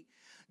to be,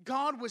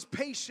 God was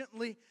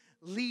patiently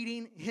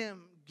leading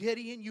him.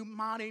 Gideon, you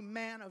mighty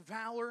man of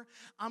valor,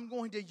 I'm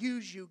going to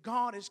use you.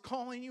 God is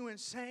calling you and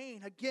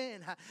saying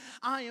again,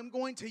 I am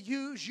going to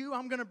use you.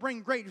 I'm going to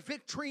bring great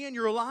victory in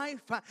your life.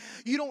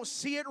 You don't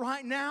see it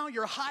right now.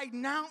 You're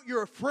hiding out.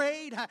 You're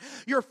afraid.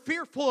 You're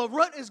fearful of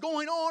what is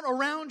going on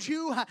around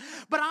you.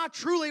 But I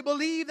truly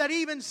believe that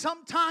even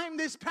sometime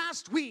this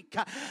past week,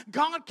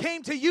 God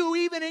came to you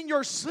even in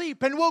your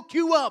sleep and woke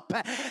you up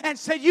and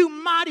said, you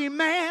mighty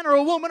man or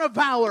a woman of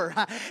valor.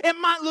 It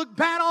might look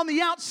bad on the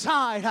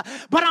outside,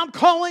 but I'm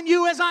calling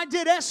you as I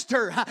did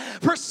Esther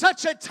for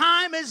such a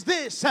time as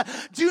this.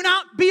 Do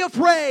not be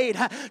afraid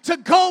to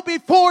go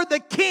before the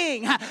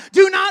king.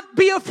 Do not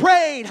be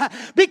afraid,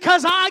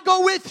 because I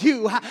go with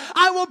you.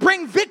 I will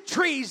bring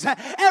victories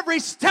every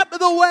step of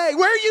the way.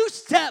 Where you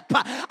step,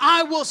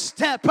 I will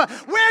step.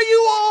 Where you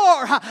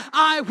are,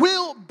 I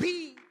will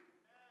be.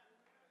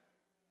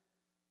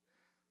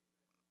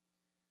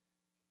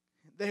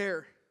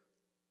 There,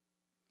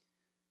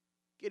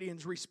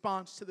 Gideon's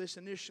response to this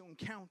initial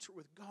encounter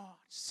with God,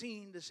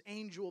 seeing this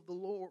angel of the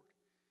Lord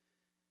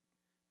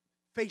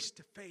face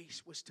to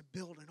face, was to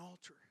build an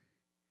altar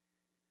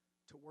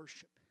to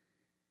worship.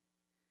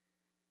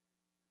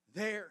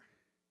 There,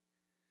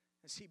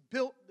 as he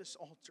built this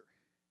altar,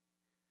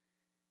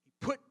 he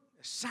put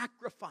a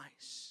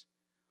sacrifice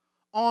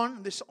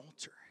on this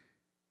altar.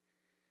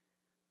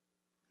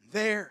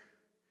 There,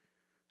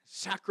 the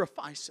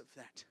sacrifice of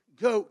that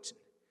goat,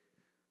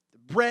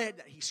 the bread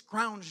that he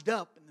scrounged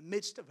up in the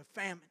midst of a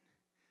famine,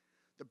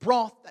 the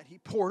broth that he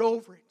poured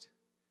over it,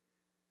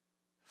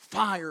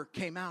 fire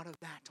came out of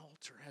that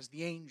altar as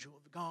the angel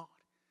of God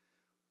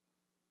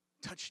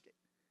touched it,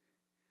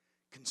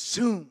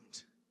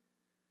 consumed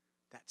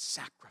that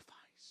sacrifice.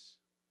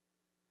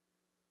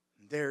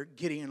 And there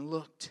Gideon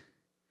looked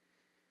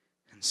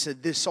and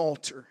said, this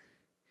altar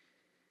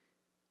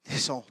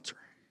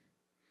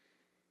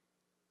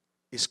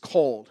is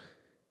called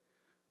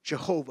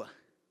Jehovah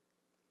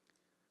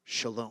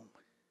Shalom,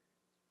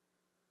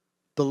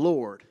 the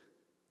Lord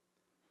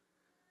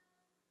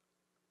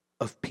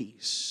of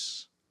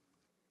peace.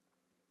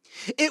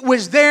 It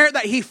was there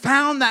that he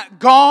found that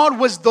God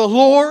was the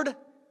Lord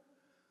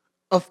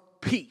of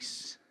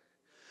peace.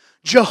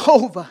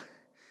 Jehovah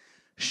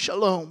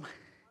Shalom.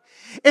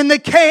 In the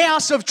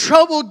chaos of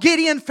trouble,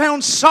 Gideon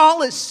found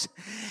solace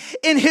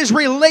in his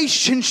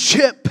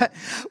relationship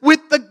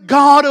with the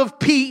God of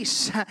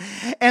peace.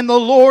 And the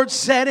Lord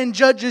said in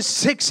Judges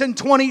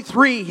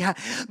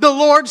 6:23, the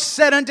Lord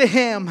said unto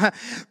him,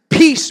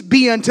 peace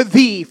be unto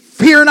thee,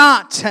 fear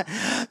not,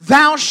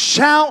 thou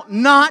shalt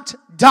not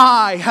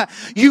die.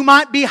 You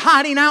might be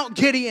hiding out,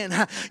 Gideon.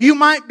 You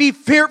might be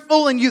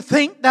fearful and you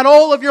think that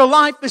all of your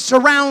life is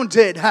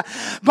surrounded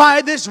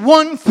by this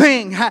one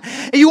thing.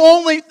 You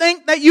only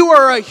think that you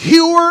are a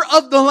hewer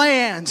of the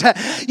land.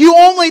 You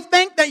only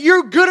think that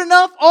you're good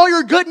enough. All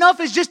you're good enough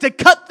is just to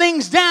cut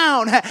things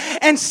down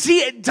and see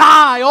it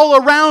die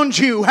all around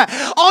you.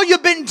 All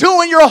you've been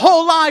doing your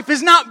whole life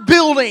is not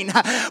building,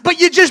 but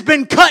you've just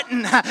been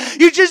cutting.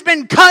 You've just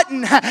been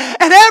cutting.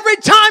 And every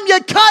time you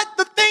cut,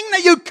 the thing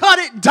that you cut,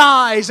 it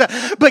dies.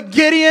 But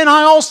Gideon,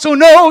 I also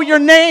know your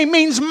name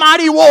means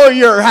mighty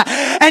warrior.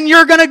 And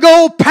you're going to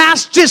go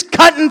past just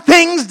cutting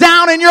things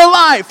down in your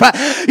life.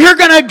 You're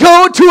going to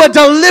go to a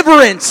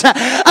deliverance,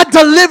 a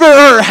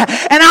deliverer.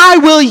 And I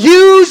will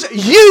use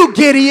you,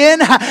 Gideon,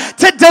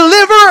 to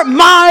deliver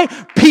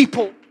my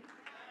people.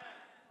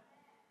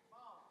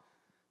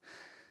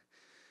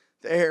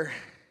 There,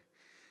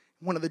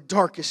 one of the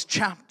darkest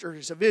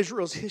chapters of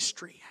Israel's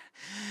history,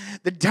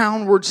 the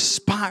downward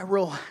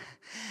spiral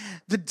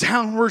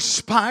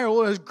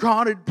as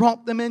God had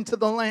brought them into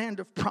the land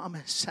of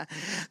promise.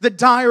 The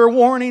dire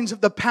warnings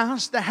of the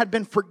past that had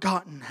been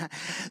forgotten.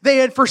 They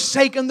had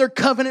forsaken their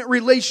covenant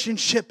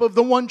relationship of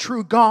the one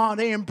true God.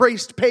 They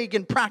embraced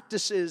pagan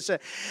practices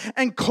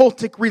and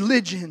cultic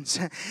religions.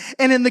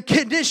 And in the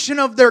condition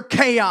of their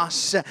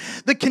chaos,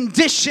 the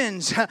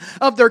conditions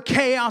of their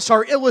chaos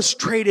are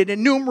illustrated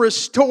in numerous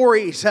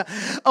stories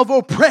of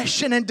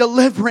oppression and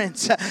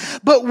deliverance.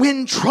 But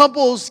when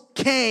troubles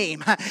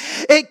came,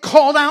 it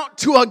called out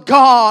to a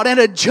God and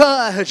a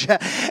judge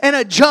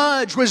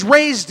was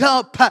raised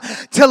up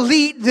to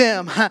lead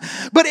them.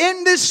 But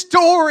in this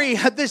story,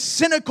 this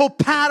cynical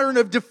pattern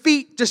of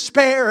defeat,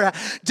 despair,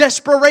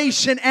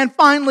 desperation, and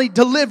finally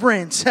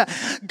deliverance,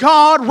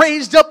 God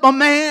raised up a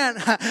man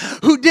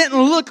who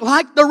didn't look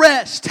like the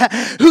rest,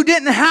 who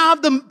didn't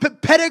have the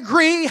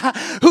pedigree,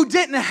 who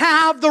didn't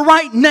have the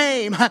right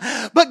name.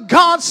 But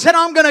God said,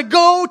 I'm going to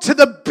go to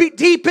the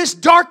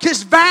deepest,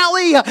 darkest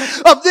valley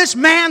of this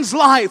man's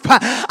life.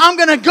 I'm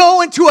going to go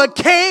into a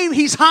cave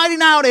he's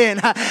hiding out in,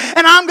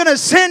 and I'm going to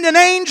send an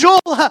angel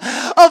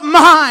of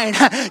mine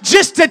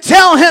just to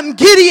tell him,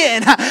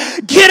 Gideon,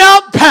 get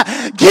up,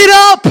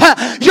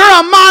 you're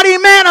a mighty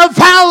man of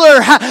valor,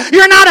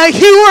 you're not a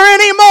hewer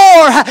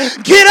anymore,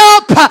 get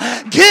up,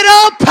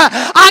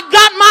 I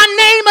got my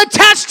name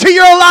attached to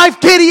your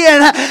life,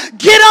 Gideon,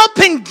 get up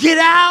and get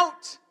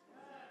out.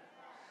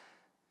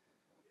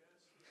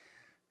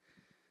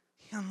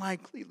 The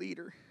unlikely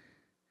leader.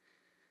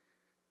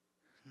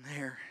 And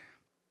there,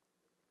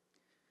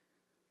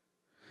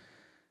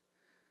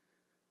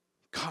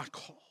 God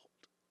called.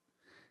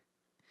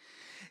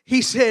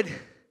 He said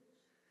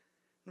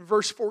in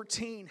verse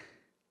 14,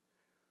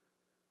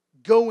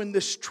 go in the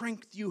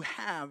strength you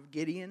have,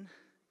 Gideon.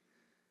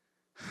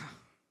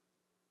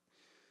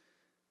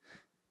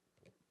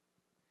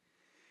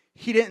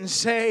 He didn't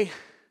say,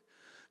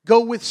 go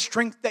with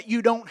strength that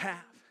you don't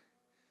have.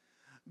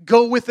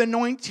 Go with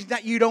anointing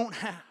that you don't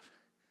have.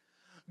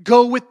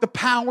 Go with the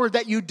power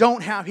that you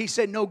don't have. He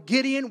said, no,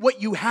 Gideon,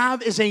 what you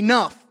have is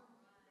enough.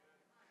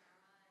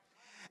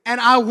 And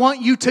I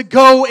want you to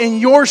go in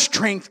your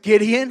strength,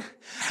 Gideon.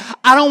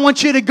 I don't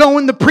want you to go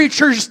in the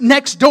preacher's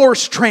next door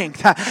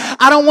strength.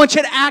 I don't want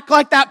you to act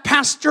like that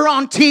pastor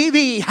on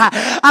TV.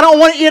 I don't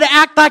want you to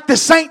act like the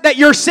saint that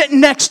you're sitting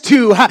next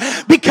to,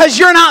 because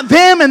you're not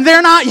them and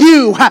they're not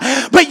you.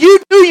 But you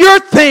do your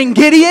thing,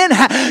 Gideon.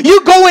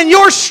 You go in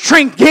your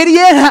strength,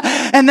 Gideon.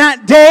 And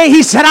that day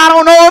he said, I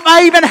don't know if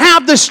I even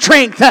have the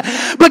strength.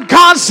 But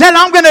God said,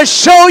 I'm going to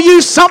show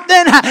you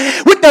something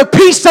with the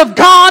peace of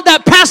God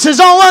that passes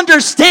all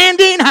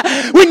understanding.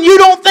 When you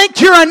don't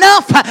think you're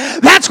enough,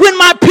 that's when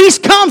my peace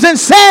comes and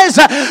says,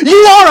 you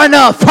are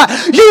enough.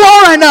 You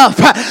are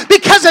enough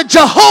because of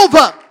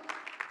Jehovah.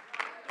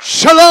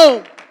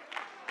 Shalom.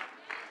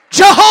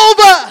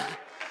 Jehovah.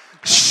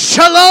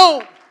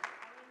 Shalom.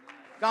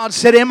 God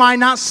said, am I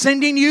not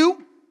sending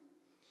you?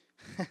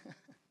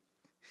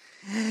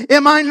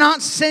 Am I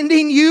not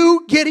sending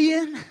you,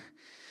 Gideon?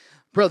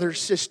 Brothers,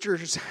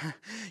 sisters,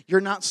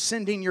 you're not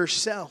sending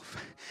yourself.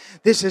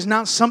 This is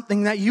not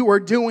something that you are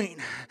doing.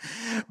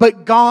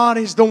 But God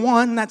is the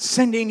one that's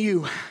sending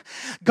you.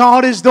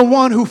 God is the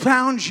one who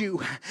found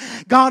you.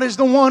 God is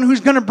the one who's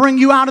going to bring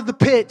you out of the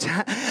pit.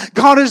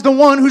 God is the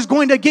one who's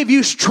going to give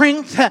you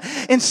strength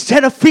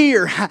instead of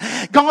fear.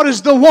 God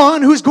is the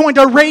one who's going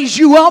to raise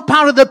you up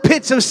out of the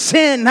pits of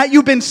sin that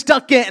you've been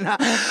stuck in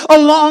a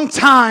long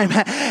time.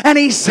 And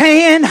He's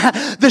saying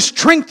the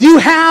strength you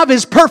have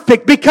is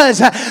perfect,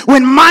 because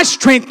when my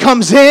strength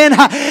comes in,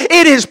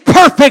 it is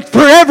perfect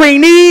for every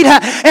need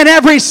and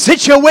every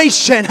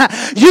situation.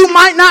 You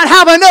might not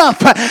have enough,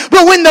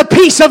 but when the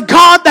peace of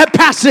God that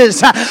passes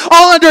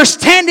all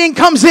understanding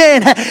comes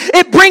in,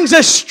 it brings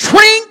a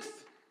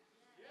strength.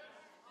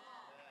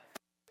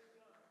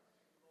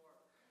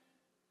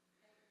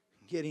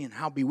 Gideon,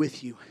 I'll be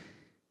with you.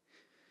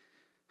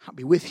 I'll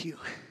be with you.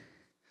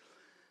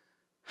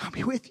 I'll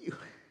be with you.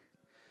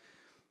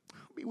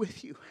 I'll be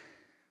with you.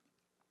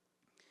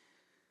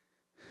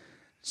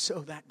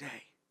 So that day,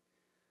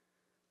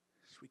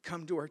 as we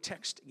come to our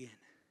text again,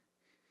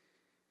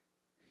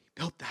 he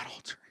built that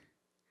altar.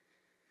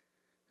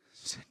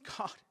 Said,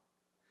 God,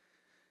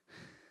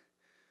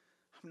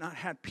 I've not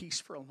had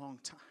peace for a long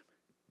time.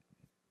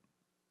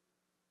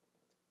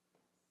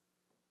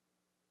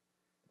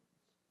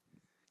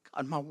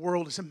 God, my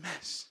world is a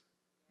mess.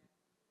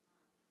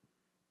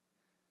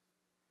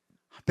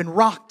 I've been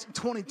rocked in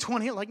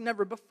 2020 like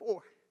never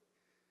before.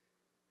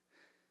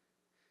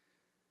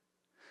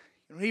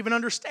 You don't even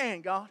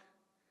understand, God.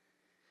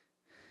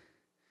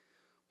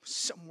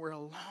 Somewhere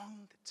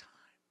along the time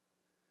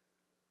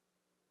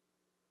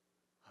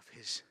of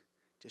His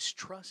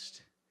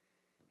distrust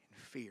and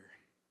fear,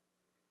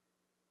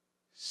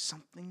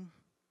 something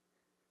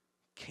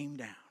came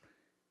down.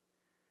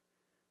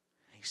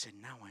 And he said,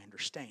 now I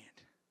understand.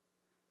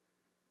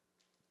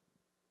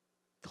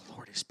 The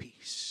Lord is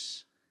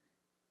peace.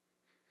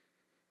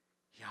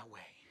 Yahweh.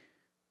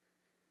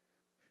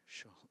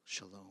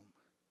 Shalom.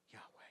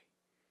 Yahweh.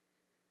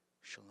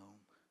 Shalom.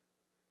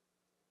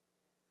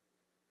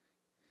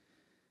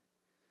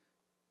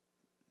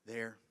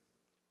 There,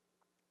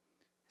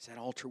 as that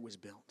altar was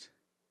built,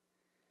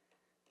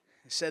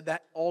 it said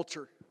that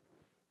altar,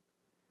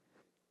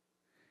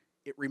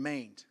 it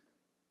remained.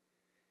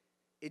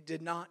 It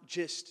did not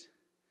just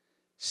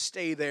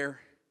stay there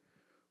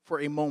for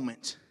a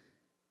moment.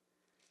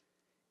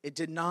 It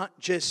did not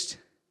just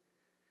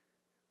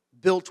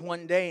built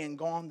one day and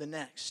gone the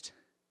next.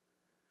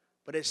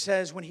 But it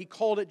says when he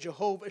called it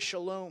Jehovah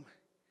Shalom,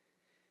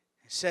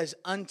 it says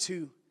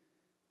unto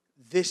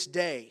this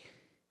day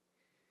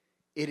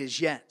it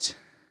is yet.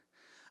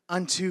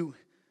 Unto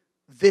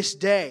this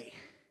day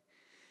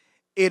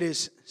it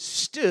is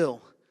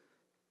still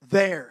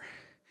there.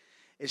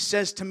 It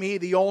says to me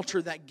the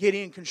altar that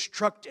Gideon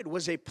constructed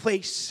was a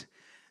place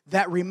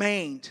that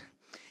remained.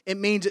 It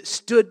means it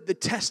stood the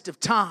test of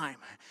time.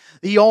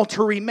 The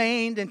altar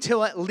remained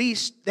until at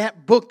least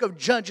that book of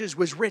Judges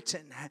was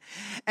written.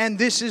 And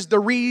this is the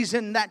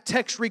reason that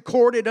text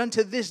recorded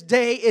unto this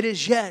day it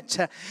is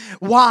yet.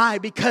 Why?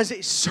 Because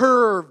it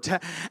served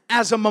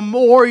as a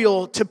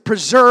memorial to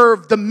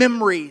preserve the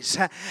memories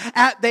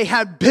they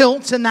had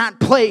built in that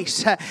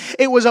place.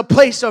 It was a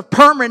place of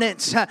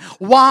permanence.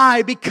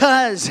 Why?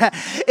 Because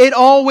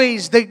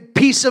the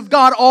peace of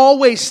God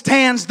always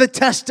stands the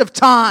test of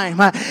time.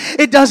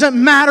 It doesn't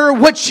matter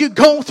what you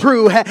go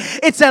through.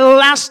 It's a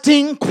lasting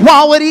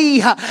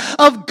quality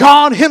of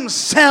God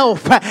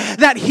Himself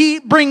that He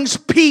brings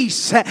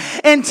peace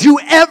into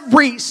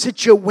every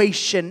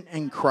situation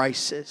and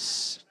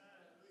crisis.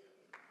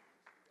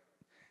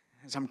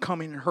 As I'm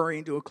coming and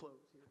hurrying to a close,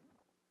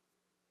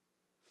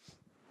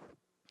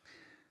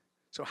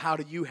 So how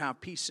do you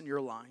have peace in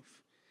your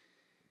life?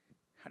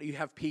 How do you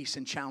have peace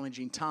in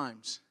challenging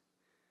times?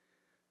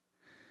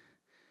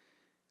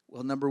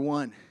 Well, number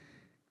one,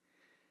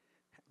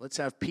 let's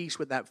have peace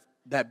with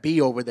that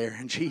bee over there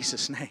in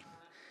Jesus' name.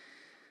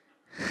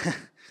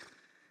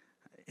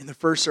 In the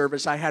first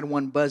service, I had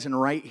one buzzing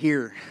right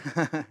here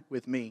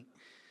with me.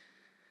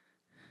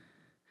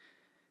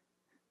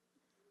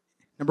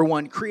 Number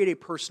one, create a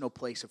personal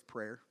place of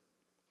prayer.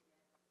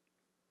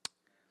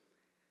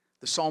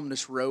 The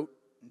psalmist wrote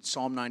in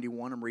Psalm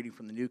 91, I'm reading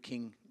from the New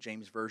King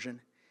James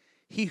Version,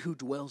 "He who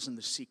dwells in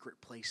the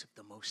secret place of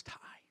the Most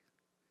High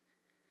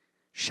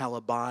shall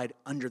abide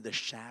under the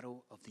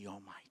shadow of the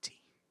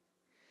Almighty.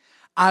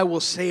 I will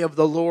say of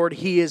the Lord,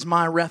 He is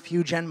my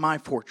refuge and my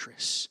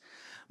fortress.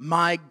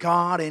 My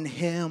God, in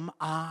Him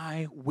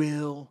I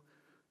will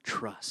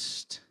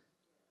trust."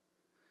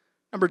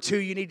 Number two,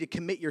 you need to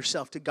commit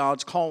yourself to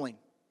God's calling.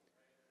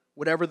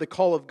 Whatever the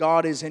call of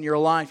God is in your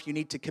life, you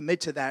need to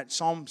commit to that.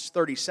 Psalms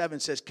 37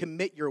 says,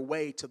 commit your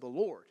way to the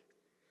Lord.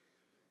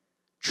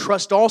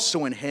 Trust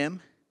also in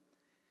Him,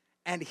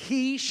 and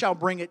He shall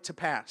bring it to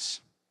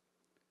pass.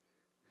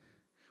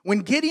 When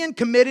Gideon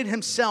committed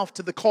himself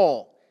to the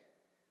call,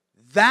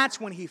 that's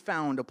when he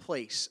found a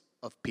place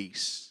of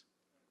peace.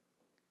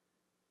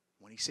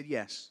 When he said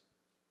yes,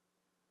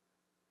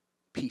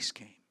 peace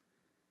came.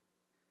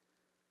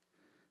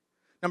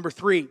 Number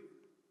three,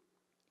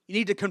 you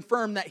need to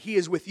confirm that He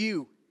is with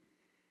you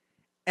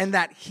and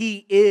that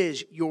He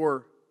is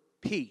your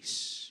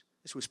peace.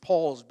 This was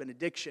Paul's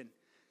benediction.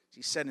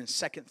 He said in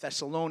 2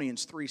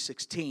 Thessalonians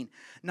 3:16,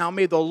 "Now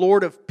may the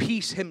Lord of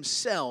peace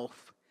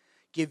Himself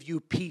give you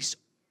peace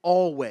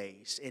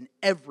always, in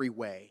every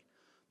way.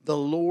 The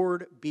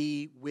Lord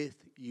be with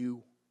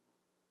you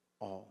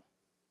all."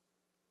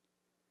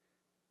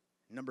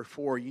 Number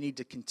four, you need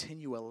to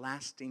continue a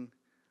lasting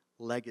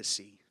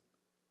legacy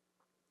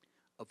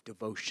of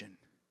devotion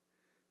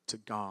to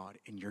God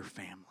in your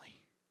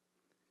family.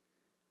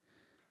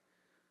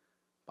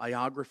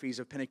 Biographies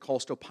of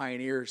Pentecostal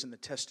pioneers and the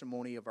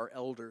testimony of our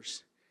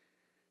elders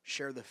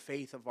share the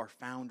faith of our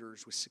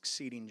founders with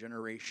succeeding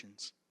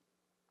generations.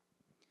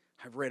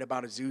 I've read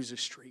about Azusa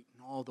Street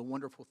and all the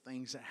wonderful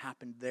things that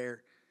happened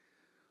there.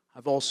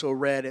 I've also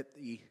read at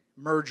the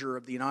merger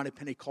of the United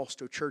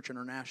Pentecostal Church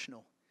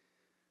International,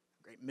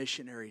 great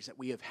missionaries that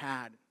we have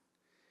had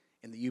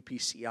in the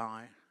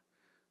UPCI.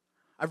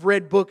 I've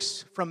read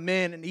books from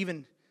men and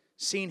even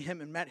seen him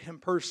and met him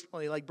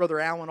personally, like Brother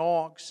Alan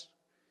Oggs,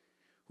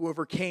 who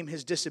overcame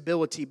his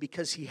disability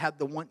because he had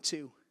the want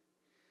to.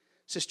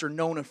 Sister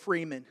Nona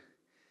Freeman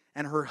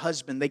and her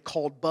husband, they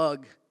called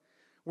Bug,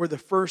 were the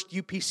first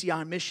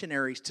UPCI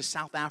missionaries to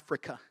South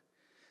Africa.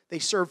 They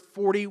served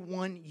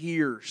 41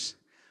 years.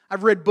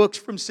 I've read books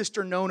from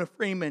Sister Nona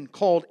Freeman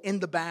called In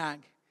the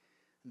Bag,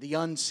 The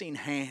Unseen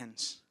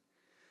Hands.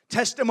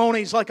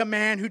 Testimonies like a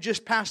man who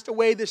just passed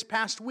away this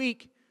past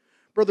week,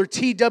 Brother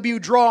T.W.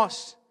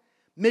 Dross,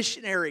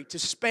 missionary to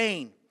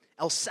Spain,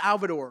 El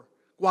Salvador,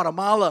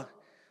 Guatemala,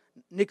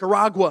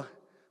 Nicaragua,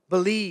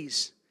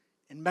 Belize,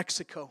 and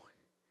Mexico.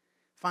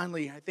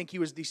 Finally, I think he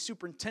was the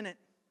superintendent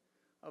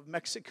of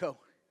Mexico.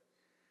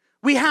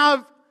 We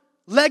have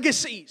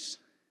legacies.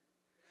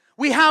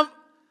 We have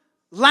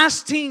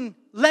lasting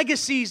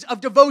legacies of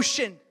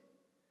devotion.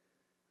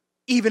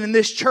 Even in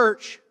this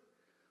church,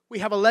 we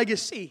have a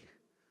legacy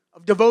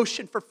of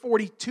devotion for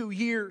 42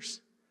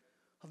 years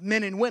of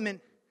men and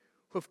women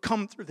who have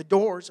come through the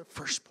doors of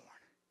Firstborn.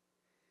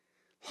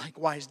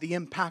 Likewise, the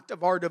impact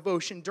of our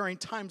devotion during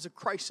times of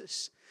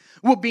crisis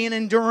will be an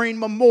enduring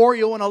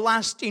memorial and a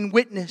lasting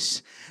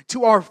witness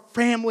to our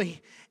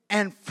family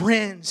and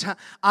friends.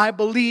 I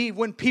believe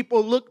when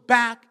people look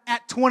back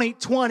at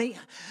 2020,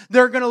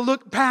 they're going to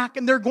look back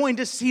and they're going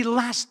to see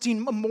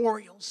lasting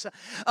memorials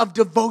of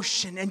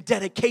devotion and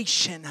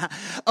dedication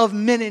of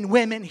men and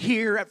women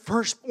here at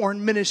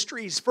Firstborn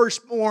Ministries.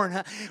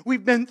 Firstborn,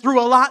 we've been through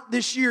a lot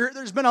this year.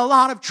 There's been a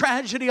lot of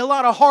tragedy, a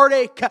lot of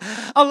heartache,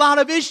 a lot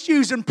of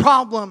issues and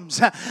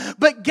problems.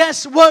 But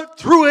guess what?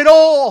 Through it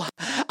all,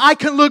 I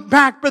can look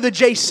back, Brother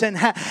Jason,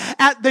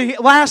 at the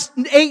last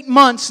 8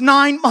 months,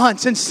 9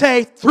 months and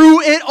say,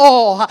 through it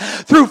all,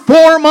 through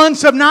 4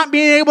 months of not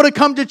being able to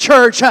come to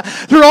church,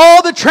 through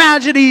all the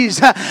tragedies,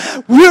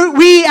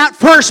 we at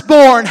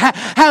Firstborn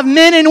have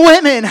men and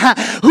women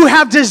who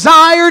have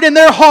desired in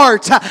their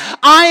heart,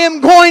 I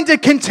am going to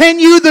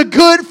continue the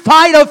good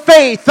fight of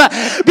faith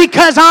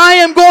because I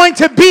am going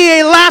to be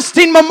a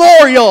lasting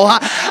memorial.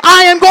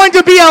 I am going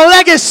to be a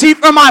legacy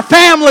for my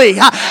family.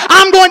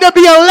 I'm going to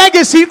be a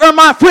legacy for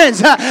my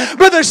friends.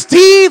 Brother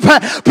Steve,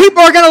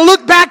 people are going to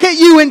look back at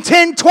you in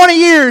 10, 20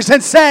 years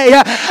and say,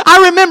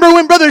 I remember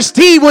when Brother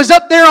Steve was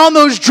up there on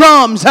those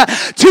drums,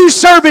 2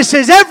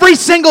 services every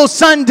single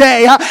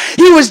Sunday.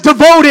 He was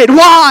devoted.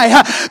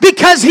 Why?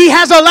 Because he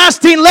has a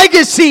lasting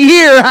legacy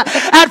here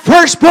at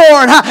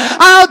Firstborn.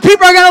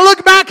 People are going to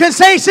look back and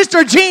say,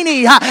 Sister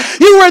Jeannie,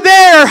 you were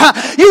there.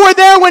 You were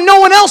there when no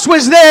one else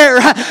was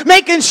there,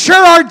 making sure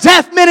our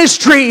deaf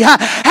ministry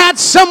had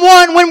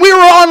someone when we were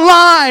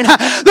online.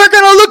 They're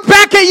going to look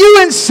back at you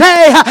and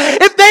say,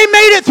 if they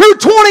made it through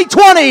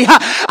 2020.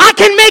 I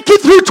can make it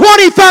through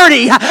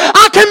 2030.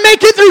 I can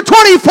make it through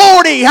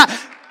 2040.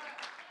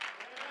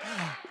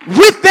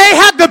 If they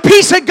had the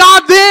peace of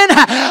God then,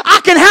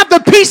 I can have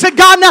the peace of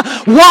God now.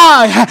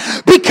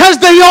 Why? Because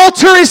the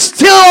altar is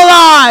still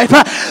alive.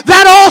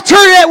 That altar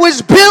that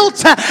was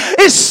built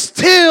is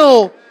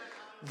still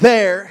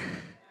there.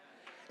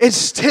 It's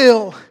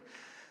still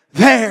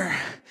there.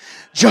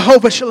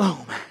 Jehovah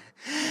Shalom.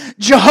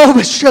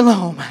 Jehovah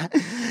Shalom.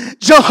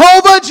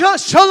 Jehovah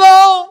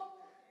Shalom.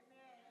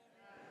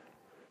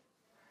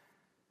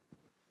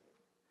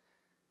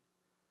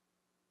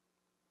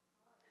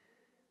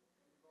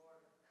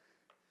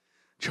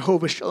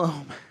 Jehovah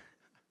Shalom.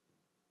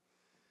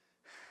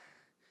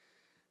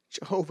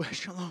 Jehovah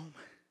Shalom.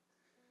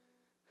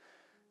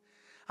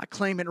 I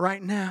claim it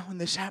right now in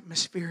this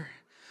atmosphere.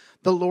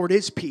 The Lord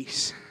is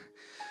peace.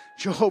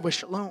 Jehovah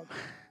Shalom.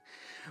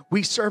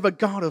 We serve a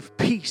God of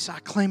peace. I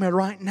claim it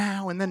right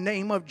now in the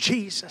name of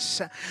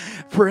Jesus.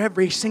 For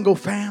every single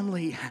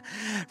family,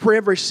 for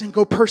every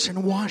single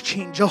person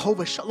watching,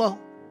 Jehovah Shalom.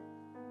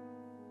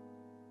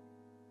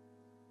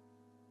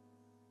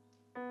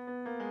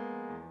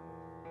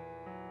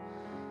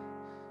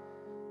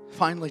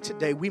 Finally,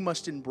 today, we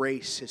must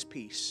embrace His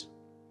peace.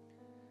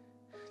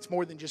 It's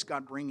more than just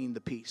God bringing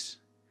the peace.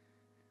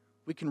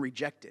 We can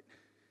reject it.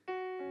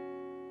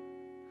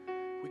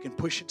 We can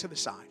push it to the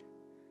side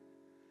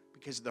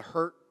because of the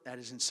hurt that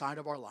is inside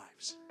of our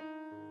lives.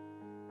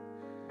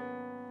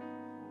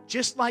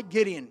 Just like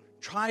Gideon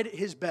tried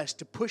his best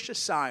to push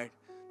aside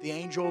the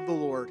angel of the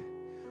Lord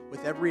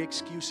with every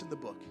excuse in the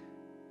book.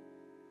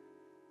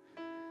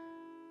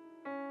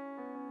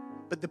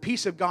 But the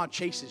peace of God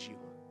chases you.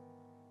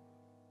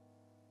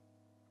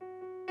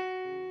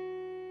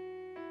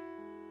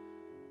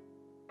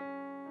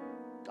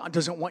 God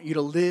doesn't want you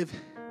to live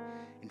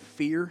in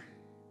fear,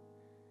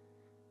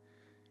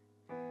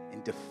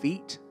 in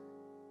defeat.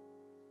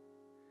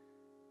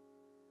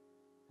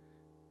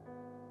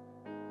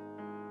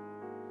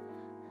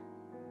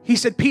 He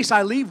said, peace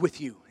I leave with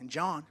you in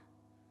John.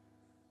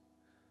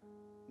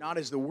 Not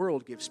as the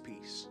world gives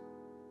peace.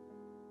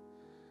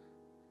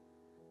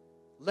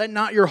 Let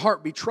not your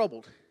heart be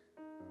troubled,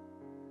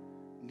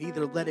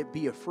 neither let it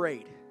be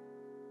afraid.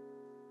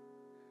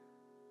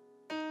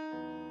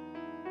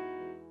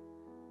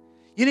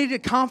 You need to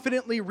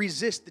confidently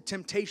resist the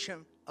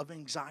temptation of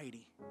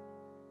anxiety.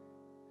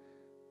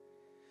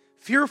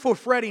 Fearful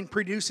fretting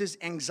produces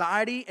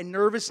anxiety and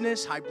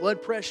nervousness, high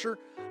blood pressure,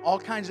 all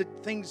kinds of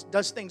things,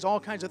 all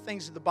kinds of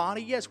things to the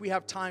body. Yes, we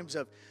have times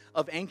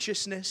of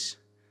anxiousness.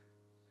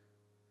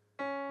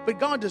 But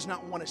God does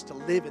not want us to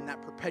live in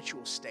that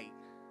perpetual state.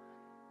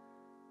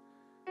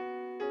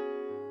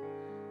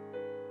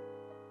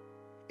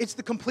 It's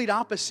the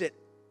opposite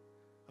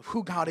of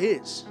who God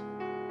is.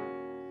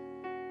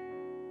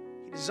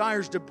 He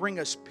desires to bring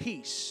us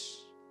peace.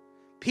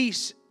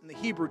 Peace in the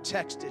Hebrew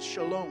text is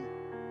shalom.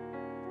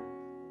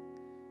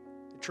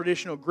 The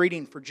traditional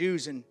greeting for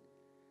Jews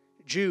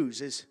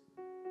is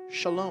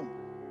shalom.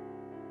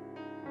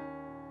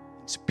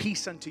 It's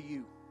peace unto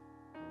you.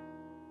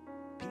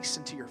 Peace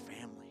unto your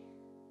family.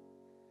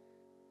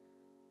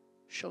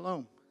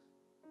 Shalom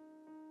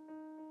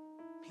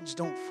means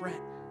don't fret.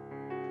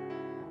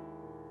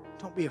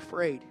 Don't be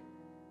afraid.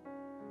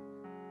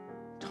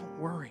 Don't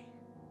worry.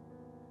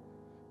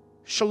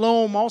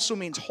 Shalom also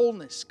means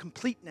wholeness,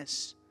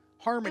 completeness,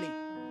 harmony,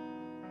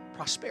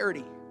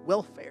 prosperity,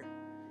 welfare,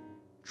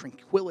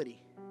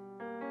 tranquility.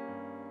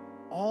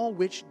 All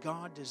which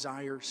God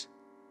desires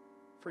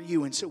for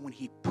you. And so when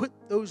He put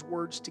those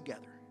words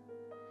together,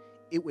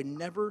 it would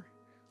never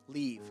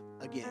leave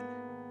again.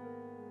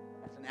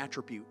 It's an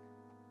attribute,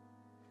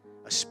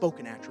 a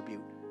spoken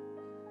attribute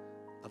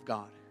of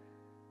God.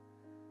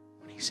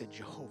 When He said,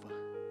 Jehovah,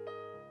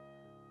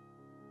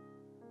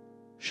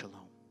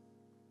 Shalom.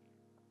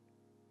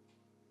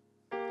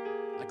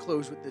 I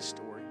close with this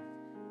story.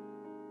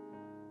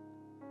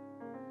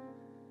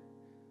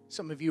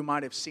 Some of you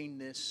might have seen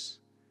this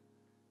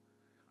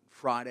on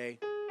Friday.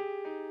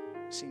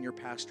 Senior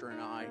pastor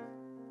and I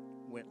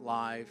went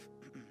live.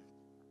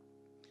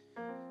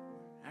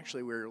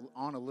 Actually, we were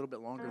on a little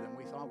bit longer than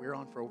we thought. We were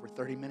on for over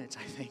 30 minutes,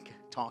 I think,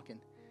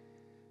 talking.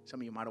 Some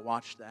of you might have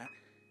watched that.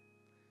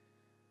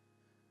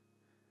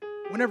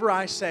 Whenever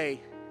I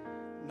say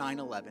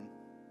 9/11,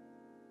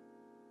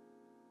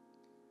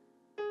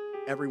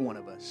 every one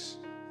of us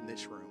in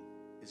this room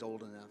is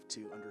old enough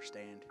to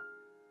understand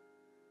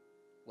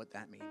what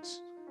that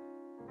means.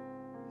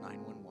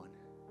 911.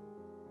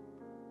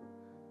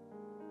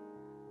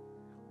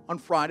 On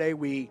Friday,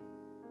 we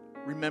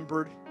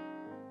remembered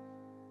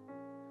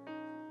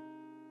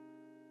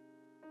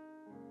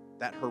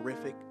that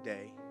horrific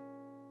day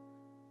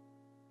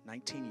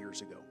 19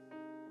 years ago.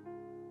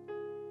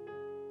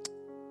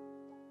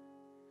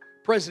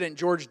 President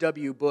George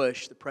W.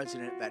 Bush, the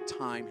president at that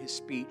time, his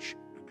speech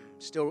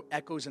still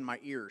echoes in my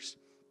ears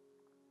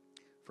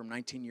from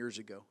 19 years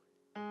ago.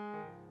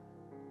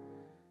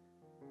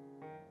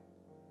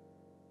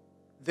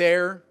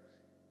 There,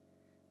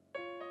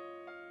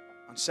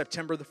 on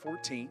September the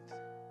 14th,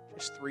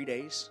 just 3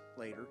 days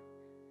later,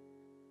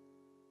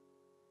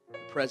 the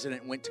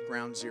president went to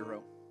ground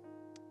zero.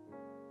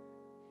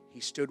 He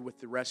stood with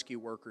the rescue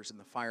workers and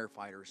the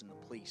firefighters and the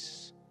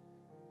police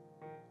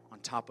on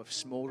top of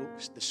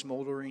the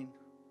smoldering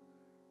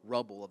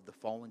rubble of the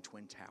fallen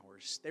Twin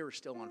Towers. They were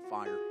still on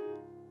fire.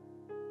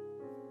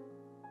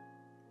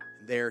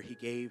 And there he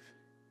gave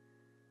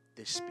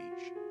this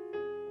speech.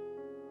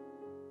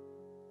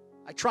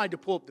 I tried to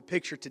pull up the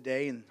picture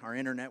today, and our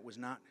internet was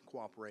not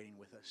cooperating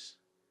with us.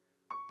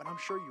 But I'm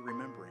sure you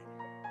remember it.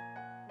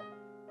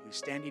 He was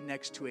standing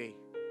next to a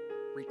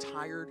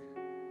retired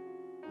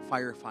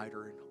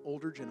firefighter, an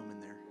older gentleman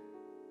there.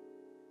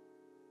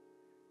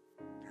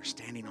 They're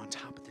standing on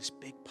top of this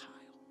big pile.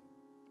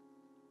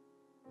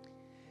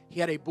 He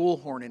had a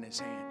bullhorn in his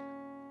hand.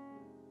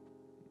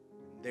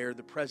 There,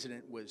 the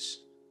president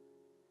was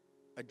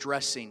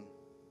addressing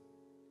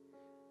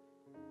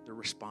the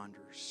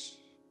responders.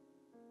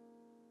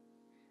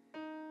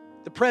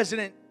 The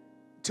president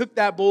took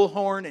that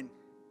bullhorn, and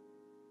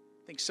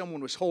I think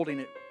someone was holding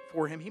it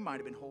for him. He might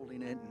have been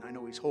holding it, and I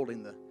know he's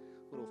holding the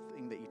little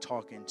thing that you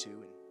talk into.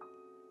 And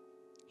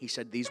he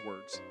said these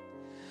words: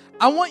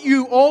 I want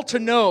you all to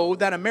know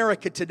that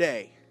America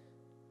today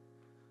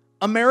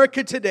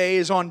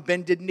is on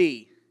bended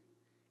knee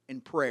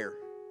in prayer.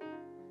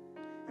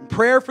 In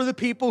prayer for the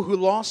people who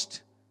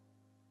lost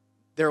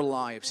their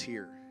lives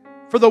here.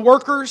 For the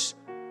workers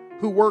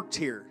who worked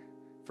here.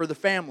 For the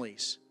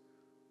families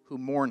who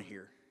mourn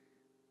here.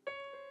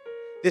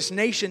 This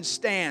nation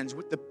stands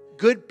with the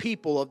good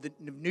people of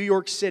New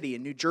York City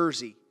and New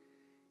Jersey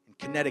and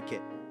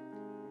Connecticut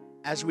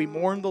as we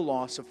mourn the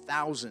loss of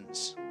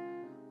thousands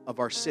of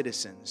our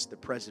citizens, the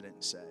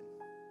president said.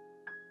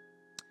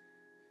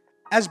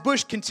 As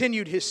Bush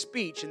continued his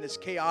speech in this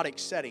chaotic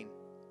setting,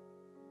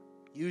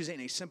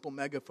 using a simple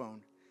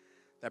megaphone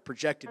that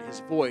projected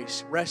his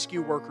voice,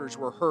 rescue workers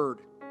were heard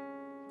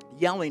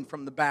yelling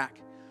from the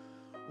back,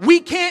 "We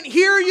can't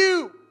hear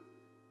you!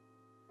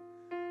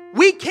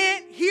 We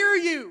can't hear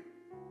you!"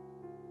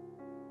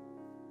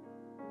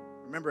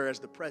 Remember, as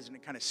the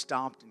president kind of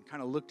stopped and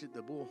kind of looked at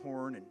the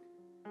bullhorn, and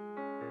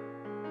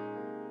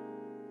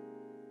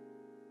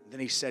then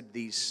he said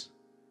these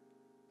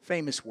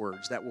famous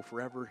words that will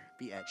forever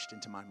be etched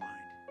into my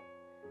mind.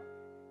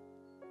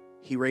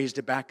 He raised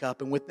it back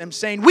up, and with them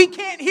saying, "We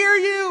can't hear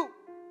you!"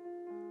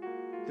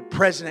 the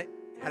president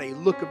had a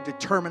look of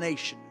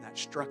determination that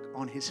struck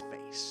on his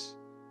face.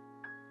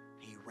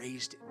 He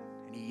raised it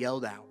and he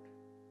yelled out,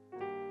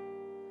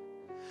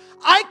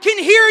 "I can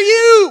hear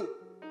you!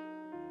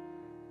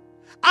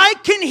 I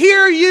can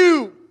hear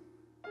you!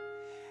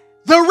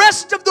 The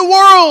rest of the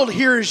world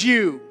hears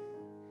you.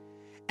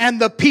 And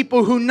the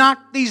people who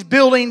knock these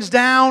buildings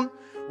down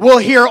will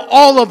hear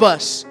all of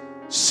us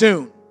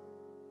soon."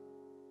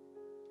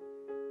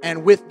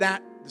 And with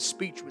that, the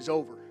speech was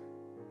over,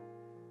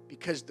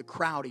 because the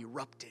crowd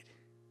erupted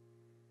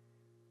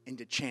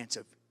into chants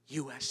of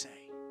USA,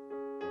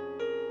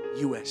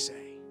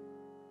 USA,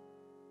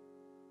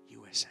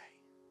 USA.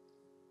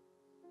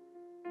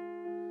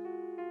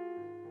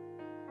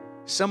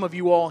 Some of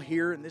you all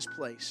here in this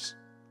place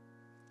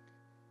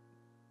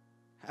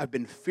have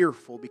been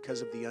fearful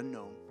because of the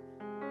unknown.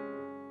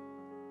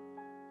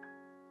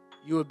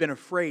 You have been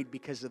afraid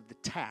because of the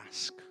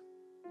task.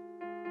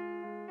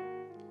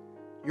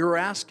 You're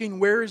asking,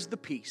 where is the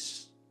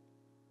peace?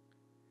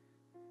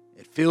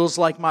 It feels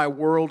like my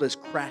world is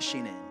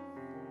crashing in.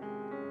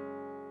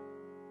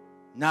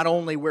 Not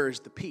only where is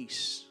the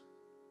peace,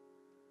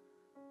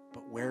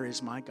 but where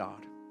is my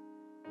God?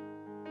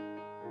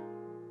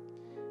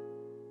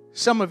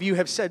 Some of you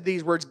have said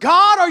these words,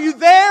 "God, are you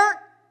there?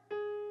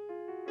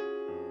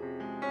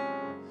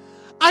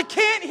 I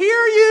can't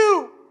hear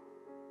you."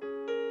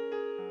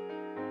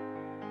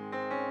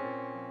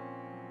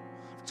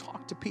 I've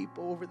talked to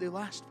people over the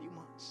last few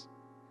months.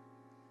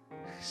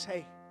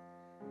 Say,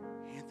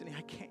 "Anthony,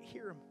 I can't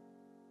hear him.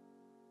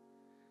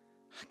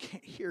 I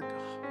can't hear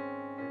God."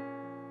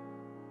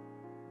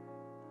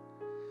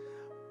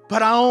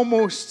 But I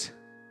almost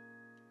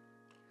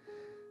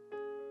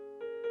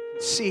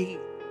see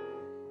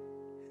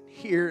and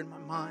hear in my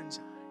mind's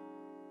eye,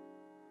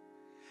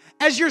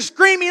 as you're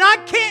screaming, "I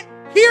can't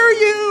hear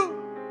you,"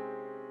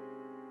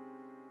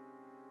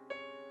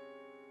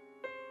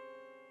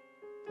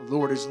 the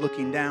Lord is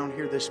looking down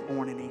here this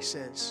morning. He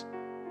says,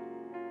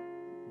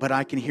 "But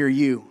I can hear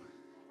you.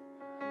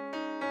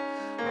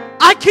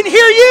 I can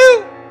hear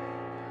you.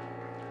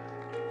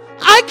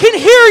 I can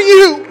hear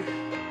you.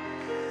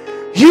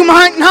 You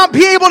might not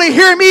be able to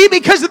hear me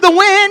because of the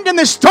wind and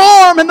the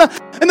storm and the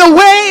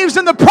waves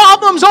and the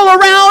problems all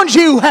around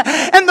you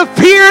and the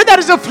fear that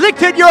has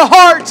afflicted your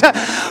heart.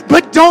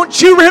 But don't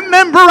you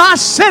remember I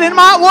said in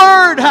my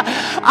word,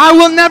 I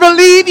will never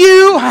leave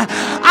you.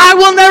 I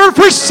will never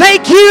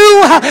forsake you,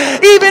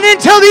 even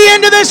until the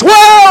end of this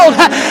world.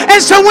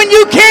 And so when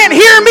you can't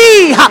hear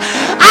me,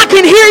 I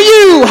can hear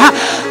you.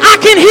 I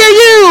can hear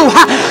you.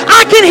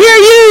 I can hear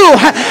you.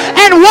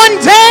 And one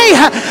day,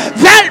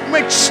 that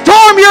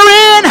storm you're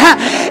in,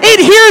 it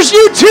hears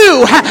you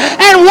too.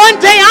 And one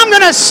day I'm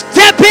going to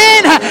step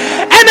in,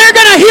 and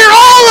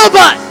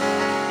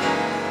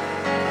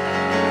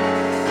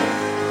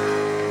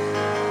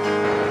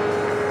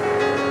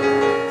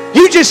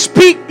just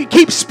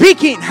keep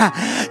speaking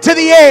to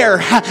the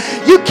air.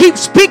 You keep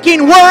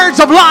speaking words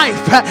of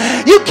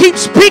life. You keep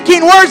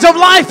speaking words of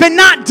life and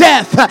not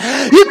death.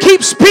 You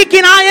keep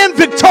speaking, I am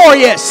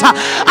victorious.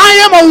 I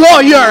am a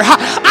warrior.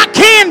 I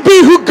can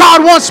be who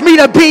God wants me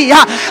to be.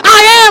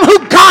 I am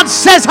who God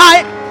says I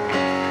am.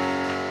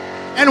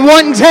 And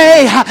one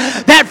day,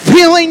 that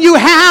feeling you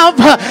have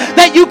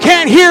that you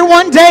can't hear,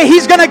 one day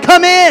He's going to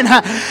come in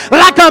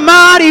like a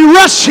mighty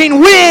rushing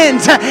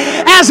wind,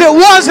 as it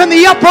was in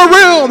the upper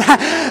room,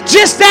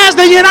 just as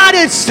the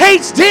United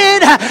States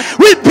did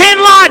with Bin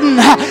Laden.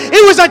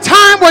 It was a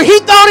time where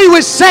he thought he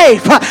was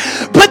safe,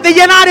 but the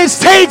United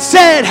States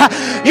said,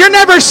 you're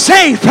never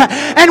safe,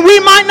 and we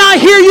might not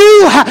hear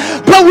you,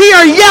 but we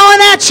are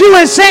yelling at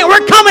you and saying,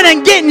 we're coming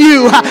and getting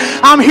you.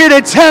 I'm here to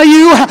tell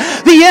you,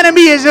 the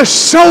enemy is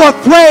just so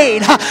afraid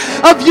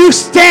of you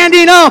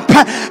standing up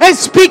and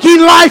speaking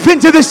life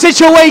into the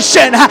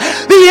situation.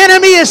 The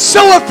enemy is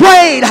so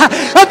afraid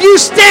of you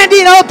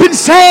standing up and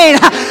saying,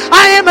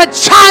 I am a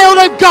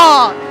child of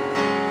God.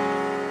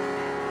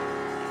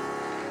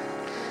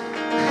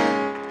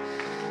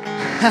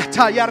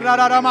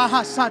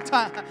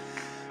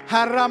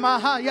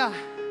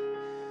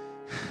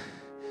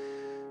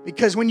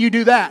 Because when you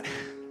do that,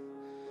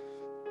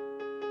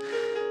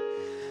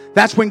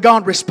 that's when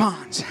God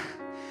responds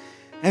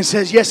and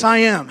says, yes, I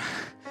am.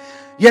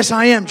 Yes,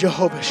 I am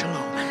Jehovah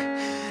Shalom.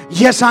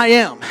 Yes, I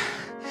am.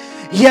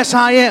 Yes,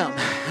 I am.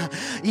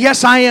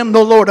 Yes, I am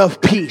the Lord of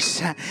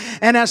peace.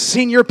 And as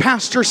senior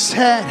pastor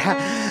said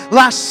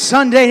last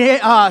Sunday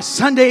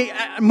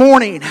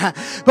morning,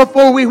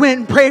 before we went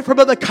and prayed for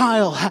Brother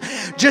Kyle,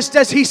 just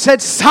as he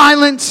said,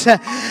 silence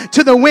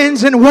to the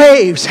winds and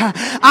waves,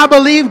 I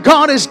believe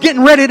God is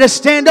getting ready to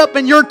stand up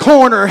in your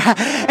corner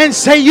and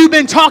say, you've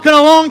been talking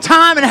a long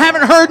time and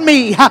haven't heard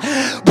me,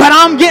 but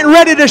I'm getting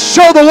ready to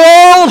show the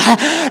world,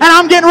 and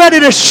I'm getting ready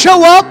to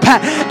show up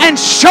and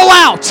show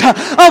out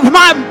of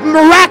my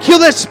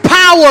miraculous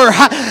power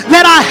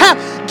that I have.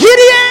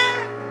 Gideon,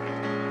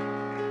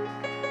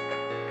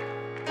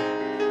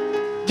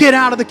 get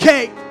out of the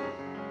cave.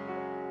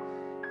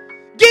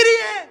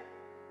 Gideon,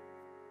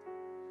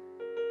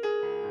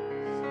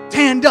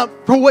 stand up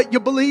for what you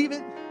believe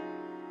in.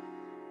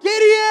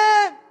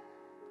 Gideon,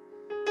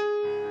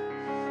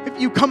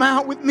 if you come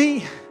out with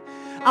me,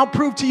 I'll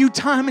prove to you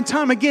time and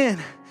time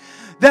again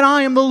that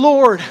I am the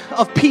Lord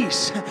of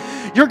peace.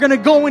 You're going to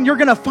go and you're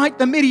going to fight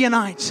the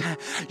Midianites.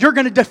 You're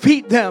going to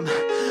defeat them.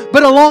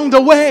 But along the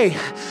way,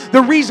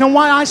 the reason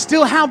why I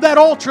still have that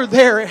altar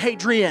there,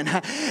 Adrian,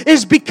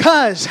 is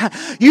because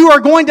you are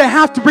going to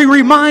have to be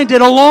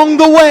reminded along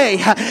the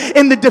way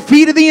in the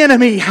defeat of the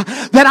enemy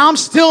that I'm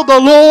still the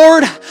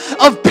Lord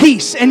of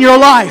peace in your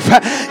life.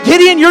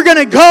 Gideon, you're going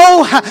to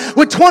go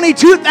with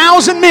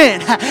 22,000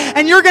 men,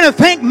 and you're going to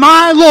think,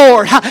 my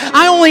Lord,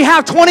 I only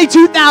have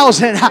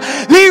 22,000.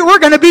 We're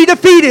going to be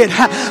defeated.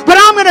 But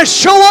I'm going to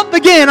show up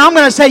again. I'm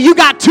going to say, you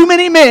got too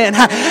many men.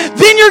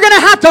 Then you're going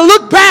to have to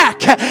look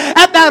back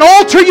at that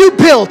altar you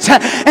built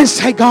and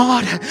say,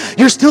 God,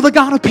 you're still the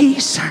God of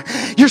peace.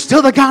 You're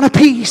still the God of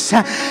peace.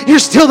 You're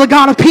still the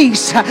God of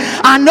peace.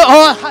 I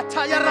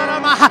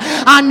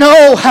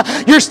know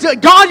you're still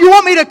God. You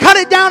want me to cut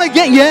it down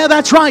again? Yeah,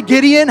 that's right,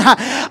 Gideon.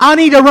 I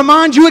need to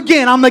remind you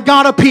again, I'm the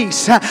God of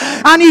peace.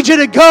 I need you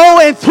to go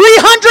and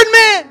 300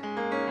 men.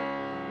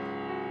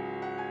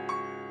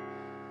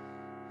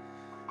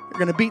 They're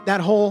going to beat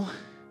that whole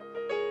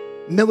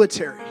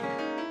military,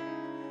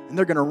 and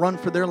they're going to run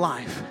for their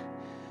life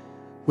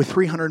with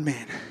 300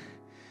 men,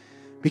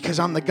 because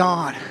I'm the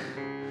God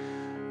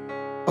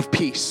of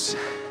peace,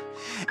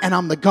 and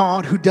I'm the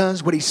God who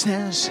does what He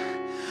says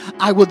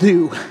I will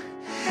do.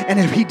 And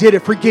if He did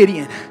it for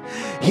Gideon,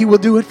 He will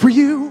do it for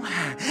you.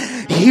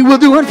 He will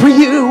do it for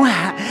you.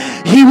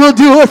 He will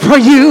do it for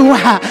you.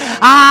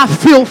 I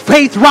feel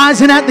faith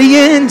rising at the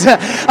end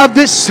of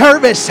this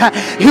service.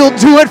 He'll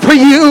do it for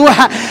you.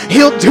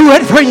 He'll do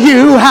it for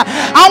you.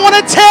 I want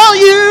to tell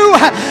you,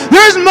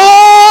 there's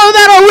more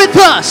that are with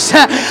us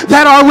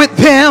that are with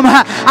them.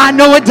 I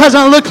know it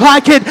doesn't look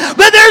like it,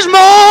 but there's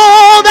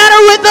more that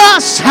are with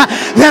us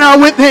that are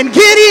with them.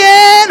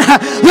 Gideon,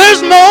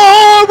 there's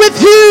more with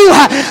you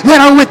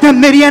that are with the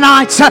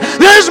Midianites.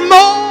 There's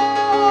more.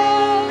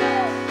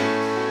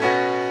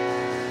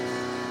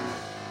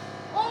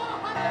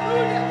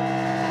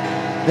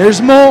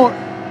 There's more.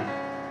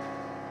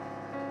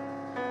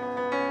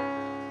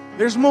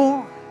 There's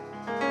more.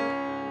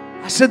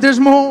 I said there's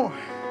more.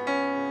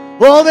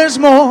 Well, there's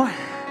more.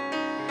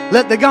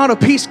 Let the God of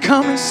peace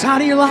come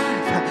inside of your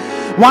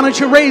life. Why don't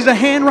you raise a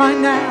hand right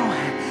now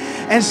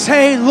and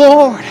say,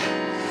 Lord,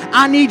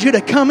 I need you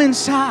to come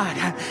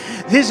inside.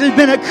 This has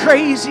been a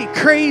crazy,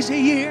 crazy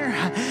year,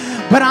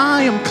 but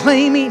I am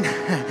claiming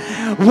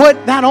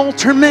what that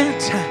altar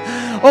meant.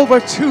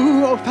 Over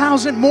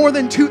 2,000, more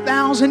than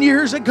 2,000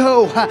 years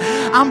ago,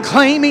 I'm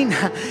claiming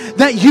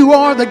that you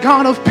are the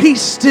God of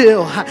peace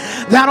still.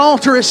 That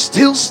altar is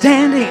still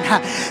standing.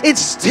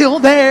 It's still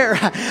there.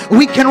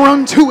 We can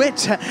run to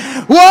it.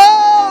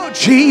 Whoa,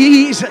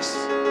 Jesus.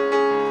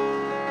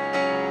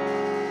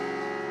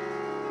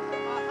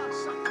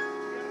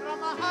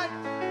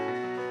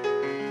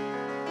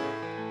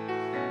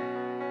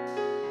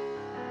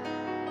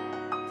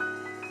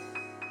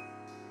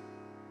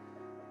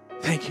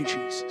 Thank you,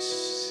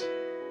 Jesus.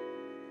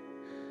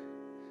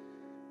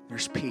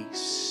 There's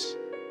peace.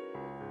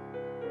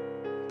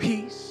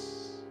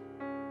 Peace.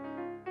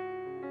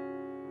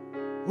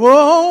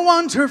 Oh,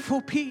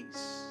 wonderful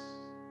peace.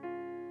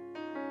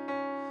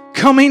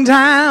 Coming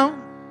down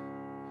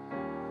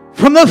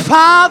from the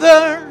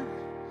Father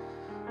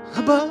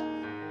above.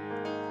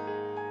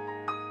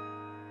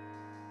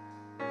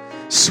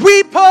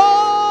 Sweep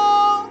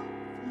on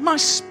my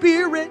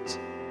spirit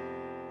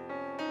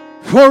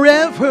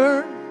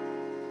forever,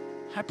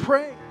 I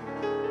pray.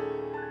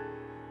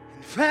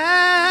 And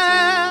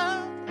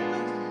found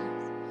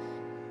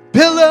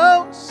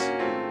billows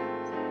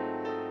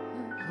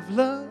of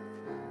love.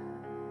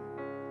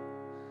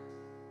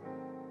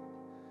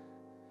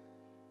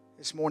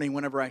 This morning,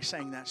 whenever I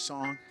sang that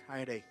song, I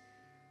had a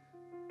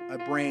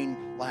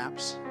brain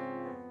lapse.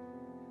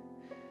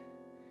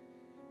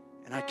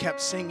 And I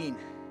kept singing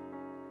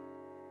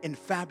in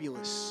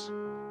fabulous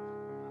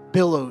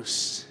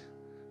billows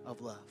of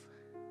love.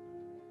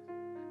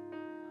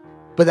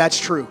 But that's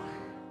true.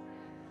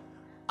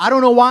 I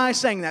don't know why I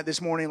sang that this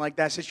morning like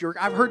that, Sister York.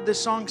 I've heard this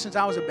song since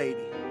I was a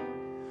baby.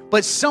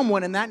 But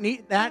someone in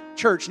that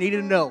church needed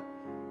to know,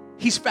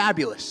 He's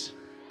fabulous.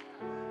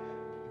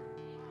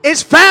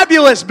 It's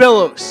fabulous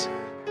billows.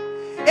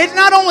 It's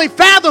not only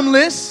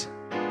fathomless,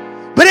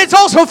 but it's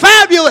also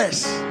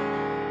fabulous.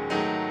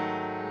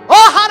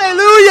 Oh,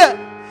 hallelujah.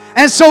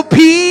 And so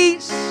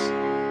peace,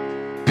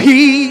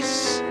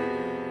 peace,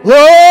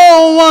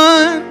 oh,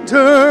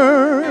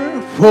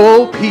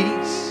 wonderful peace,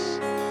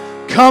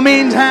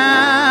 coming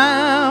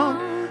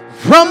down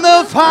from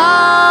the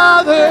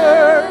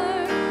Father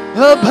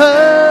above.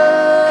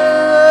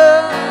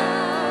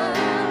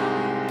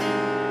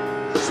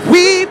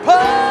 Sweep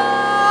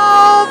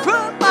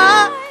over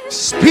my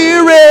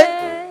spirit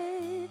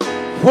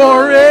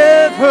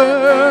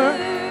forever,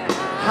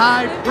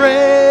 I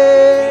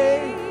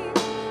pray,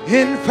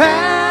 in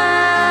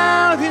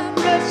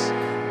fathomless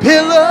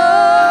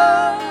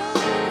billows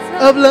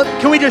of love.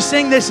 Can we just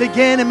sing this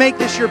again and make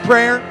this your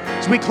prayer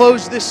as we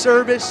close this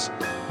service?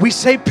 We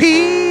say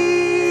peace,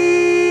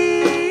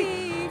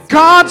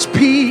 God's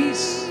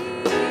peace,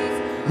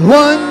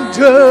 wonderful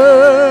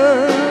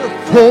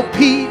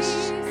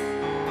peace,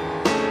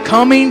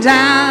 coming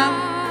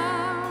down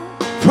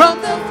from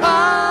the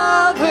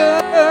Father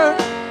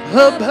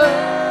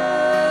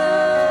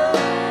above.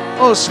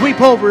 Oh,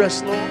 sweep over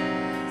us, Lord.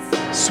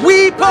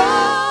 Sweep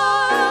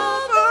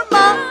over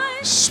my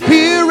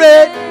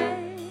spirit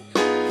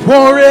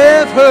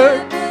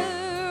forever,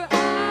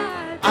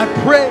 I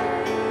pray,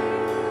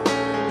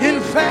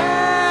 in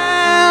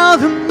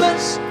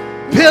fathomless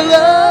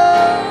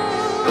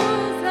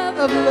billows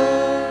of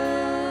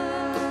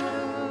love.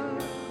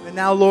 And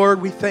now,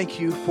 Lord, we thank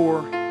you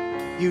for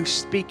you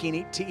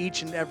speaking to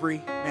each and every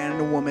man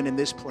and woman in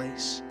this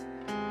place.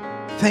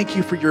 Thank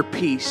you for your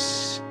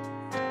peace,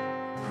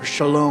 for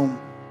shalom.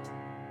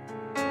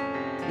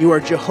 You are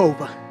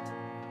Jehovah.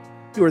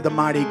 You are the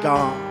mighty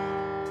God.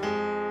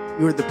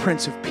 You are the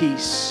Prince of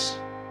Peace.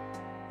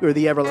 You are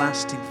the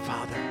everlasting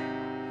Father.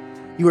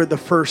 You are the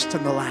first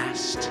and the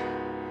last.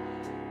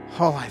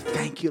 Oh, I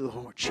thank you,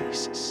 Lord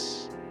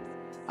Jesus.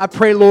 I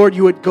pray, Lord,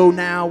 you would go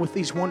now with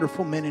these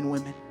wonderful men and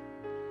women.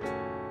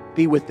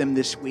 Be with them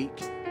this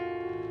week.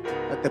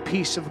 Let the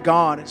peace of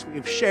God, as we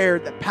have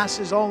shared, that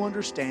passes all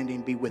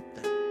understanding, be with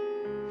them.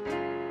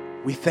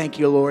 We thank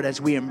you, Lord, as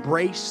we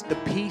embrace the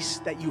peace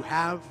that you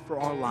have for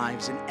our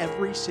lives in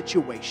every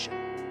situation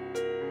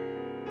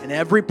and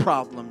every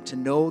problem, to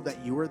know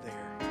that you are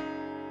there.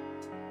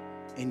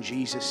 In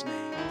Jesus'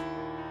 name,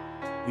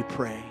 we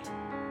pray.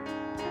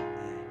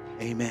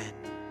 Amen.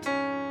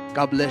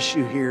 God bless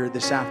you here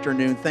this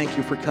afternoon. Thank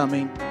you for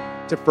coming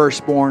to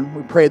Firstborn.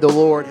 We pray the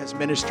Lord has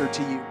ministered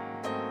to you.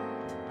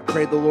 I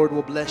pray the Lord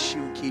will bless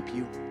you and keep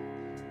you.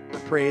 I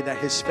pray that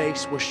His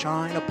face will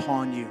shine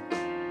upon you.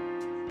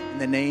 In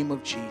the name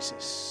of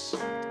Jesus.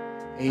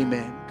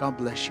 Amen. God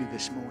bless you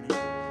this morning.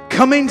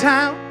 Coming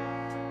down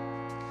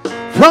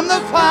from the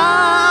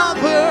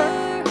Father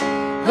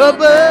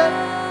above.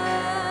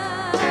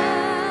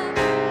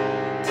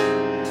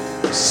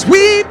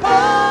 Sweep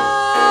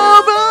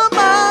over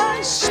my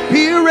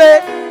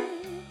spirit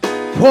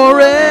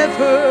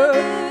forever,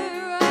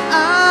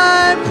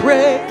 I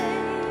pray,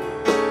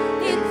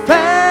 in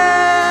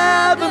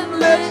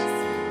fathomless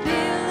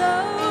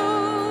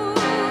billows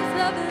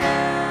of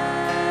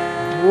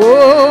love.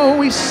 Oh,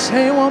 we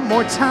say one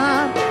more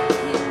time,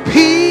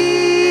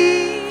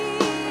 peace,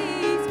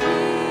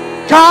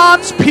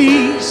 God's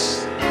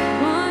peace.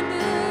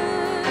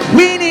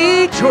 We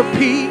need your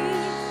peace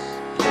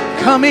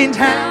coming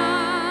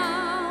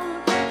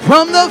down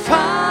from the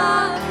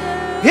Father.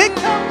 It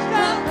comes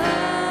down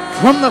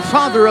from the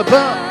Father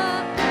above.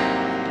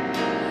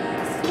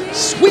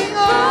 Sweet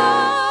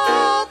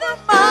over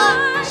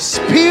my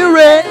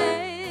spirit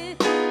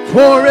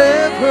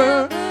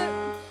forever,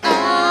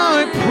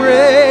 I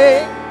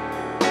pray,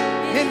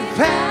 in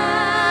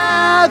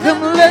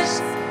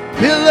fathomless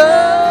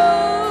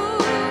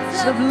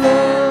billows of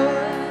love.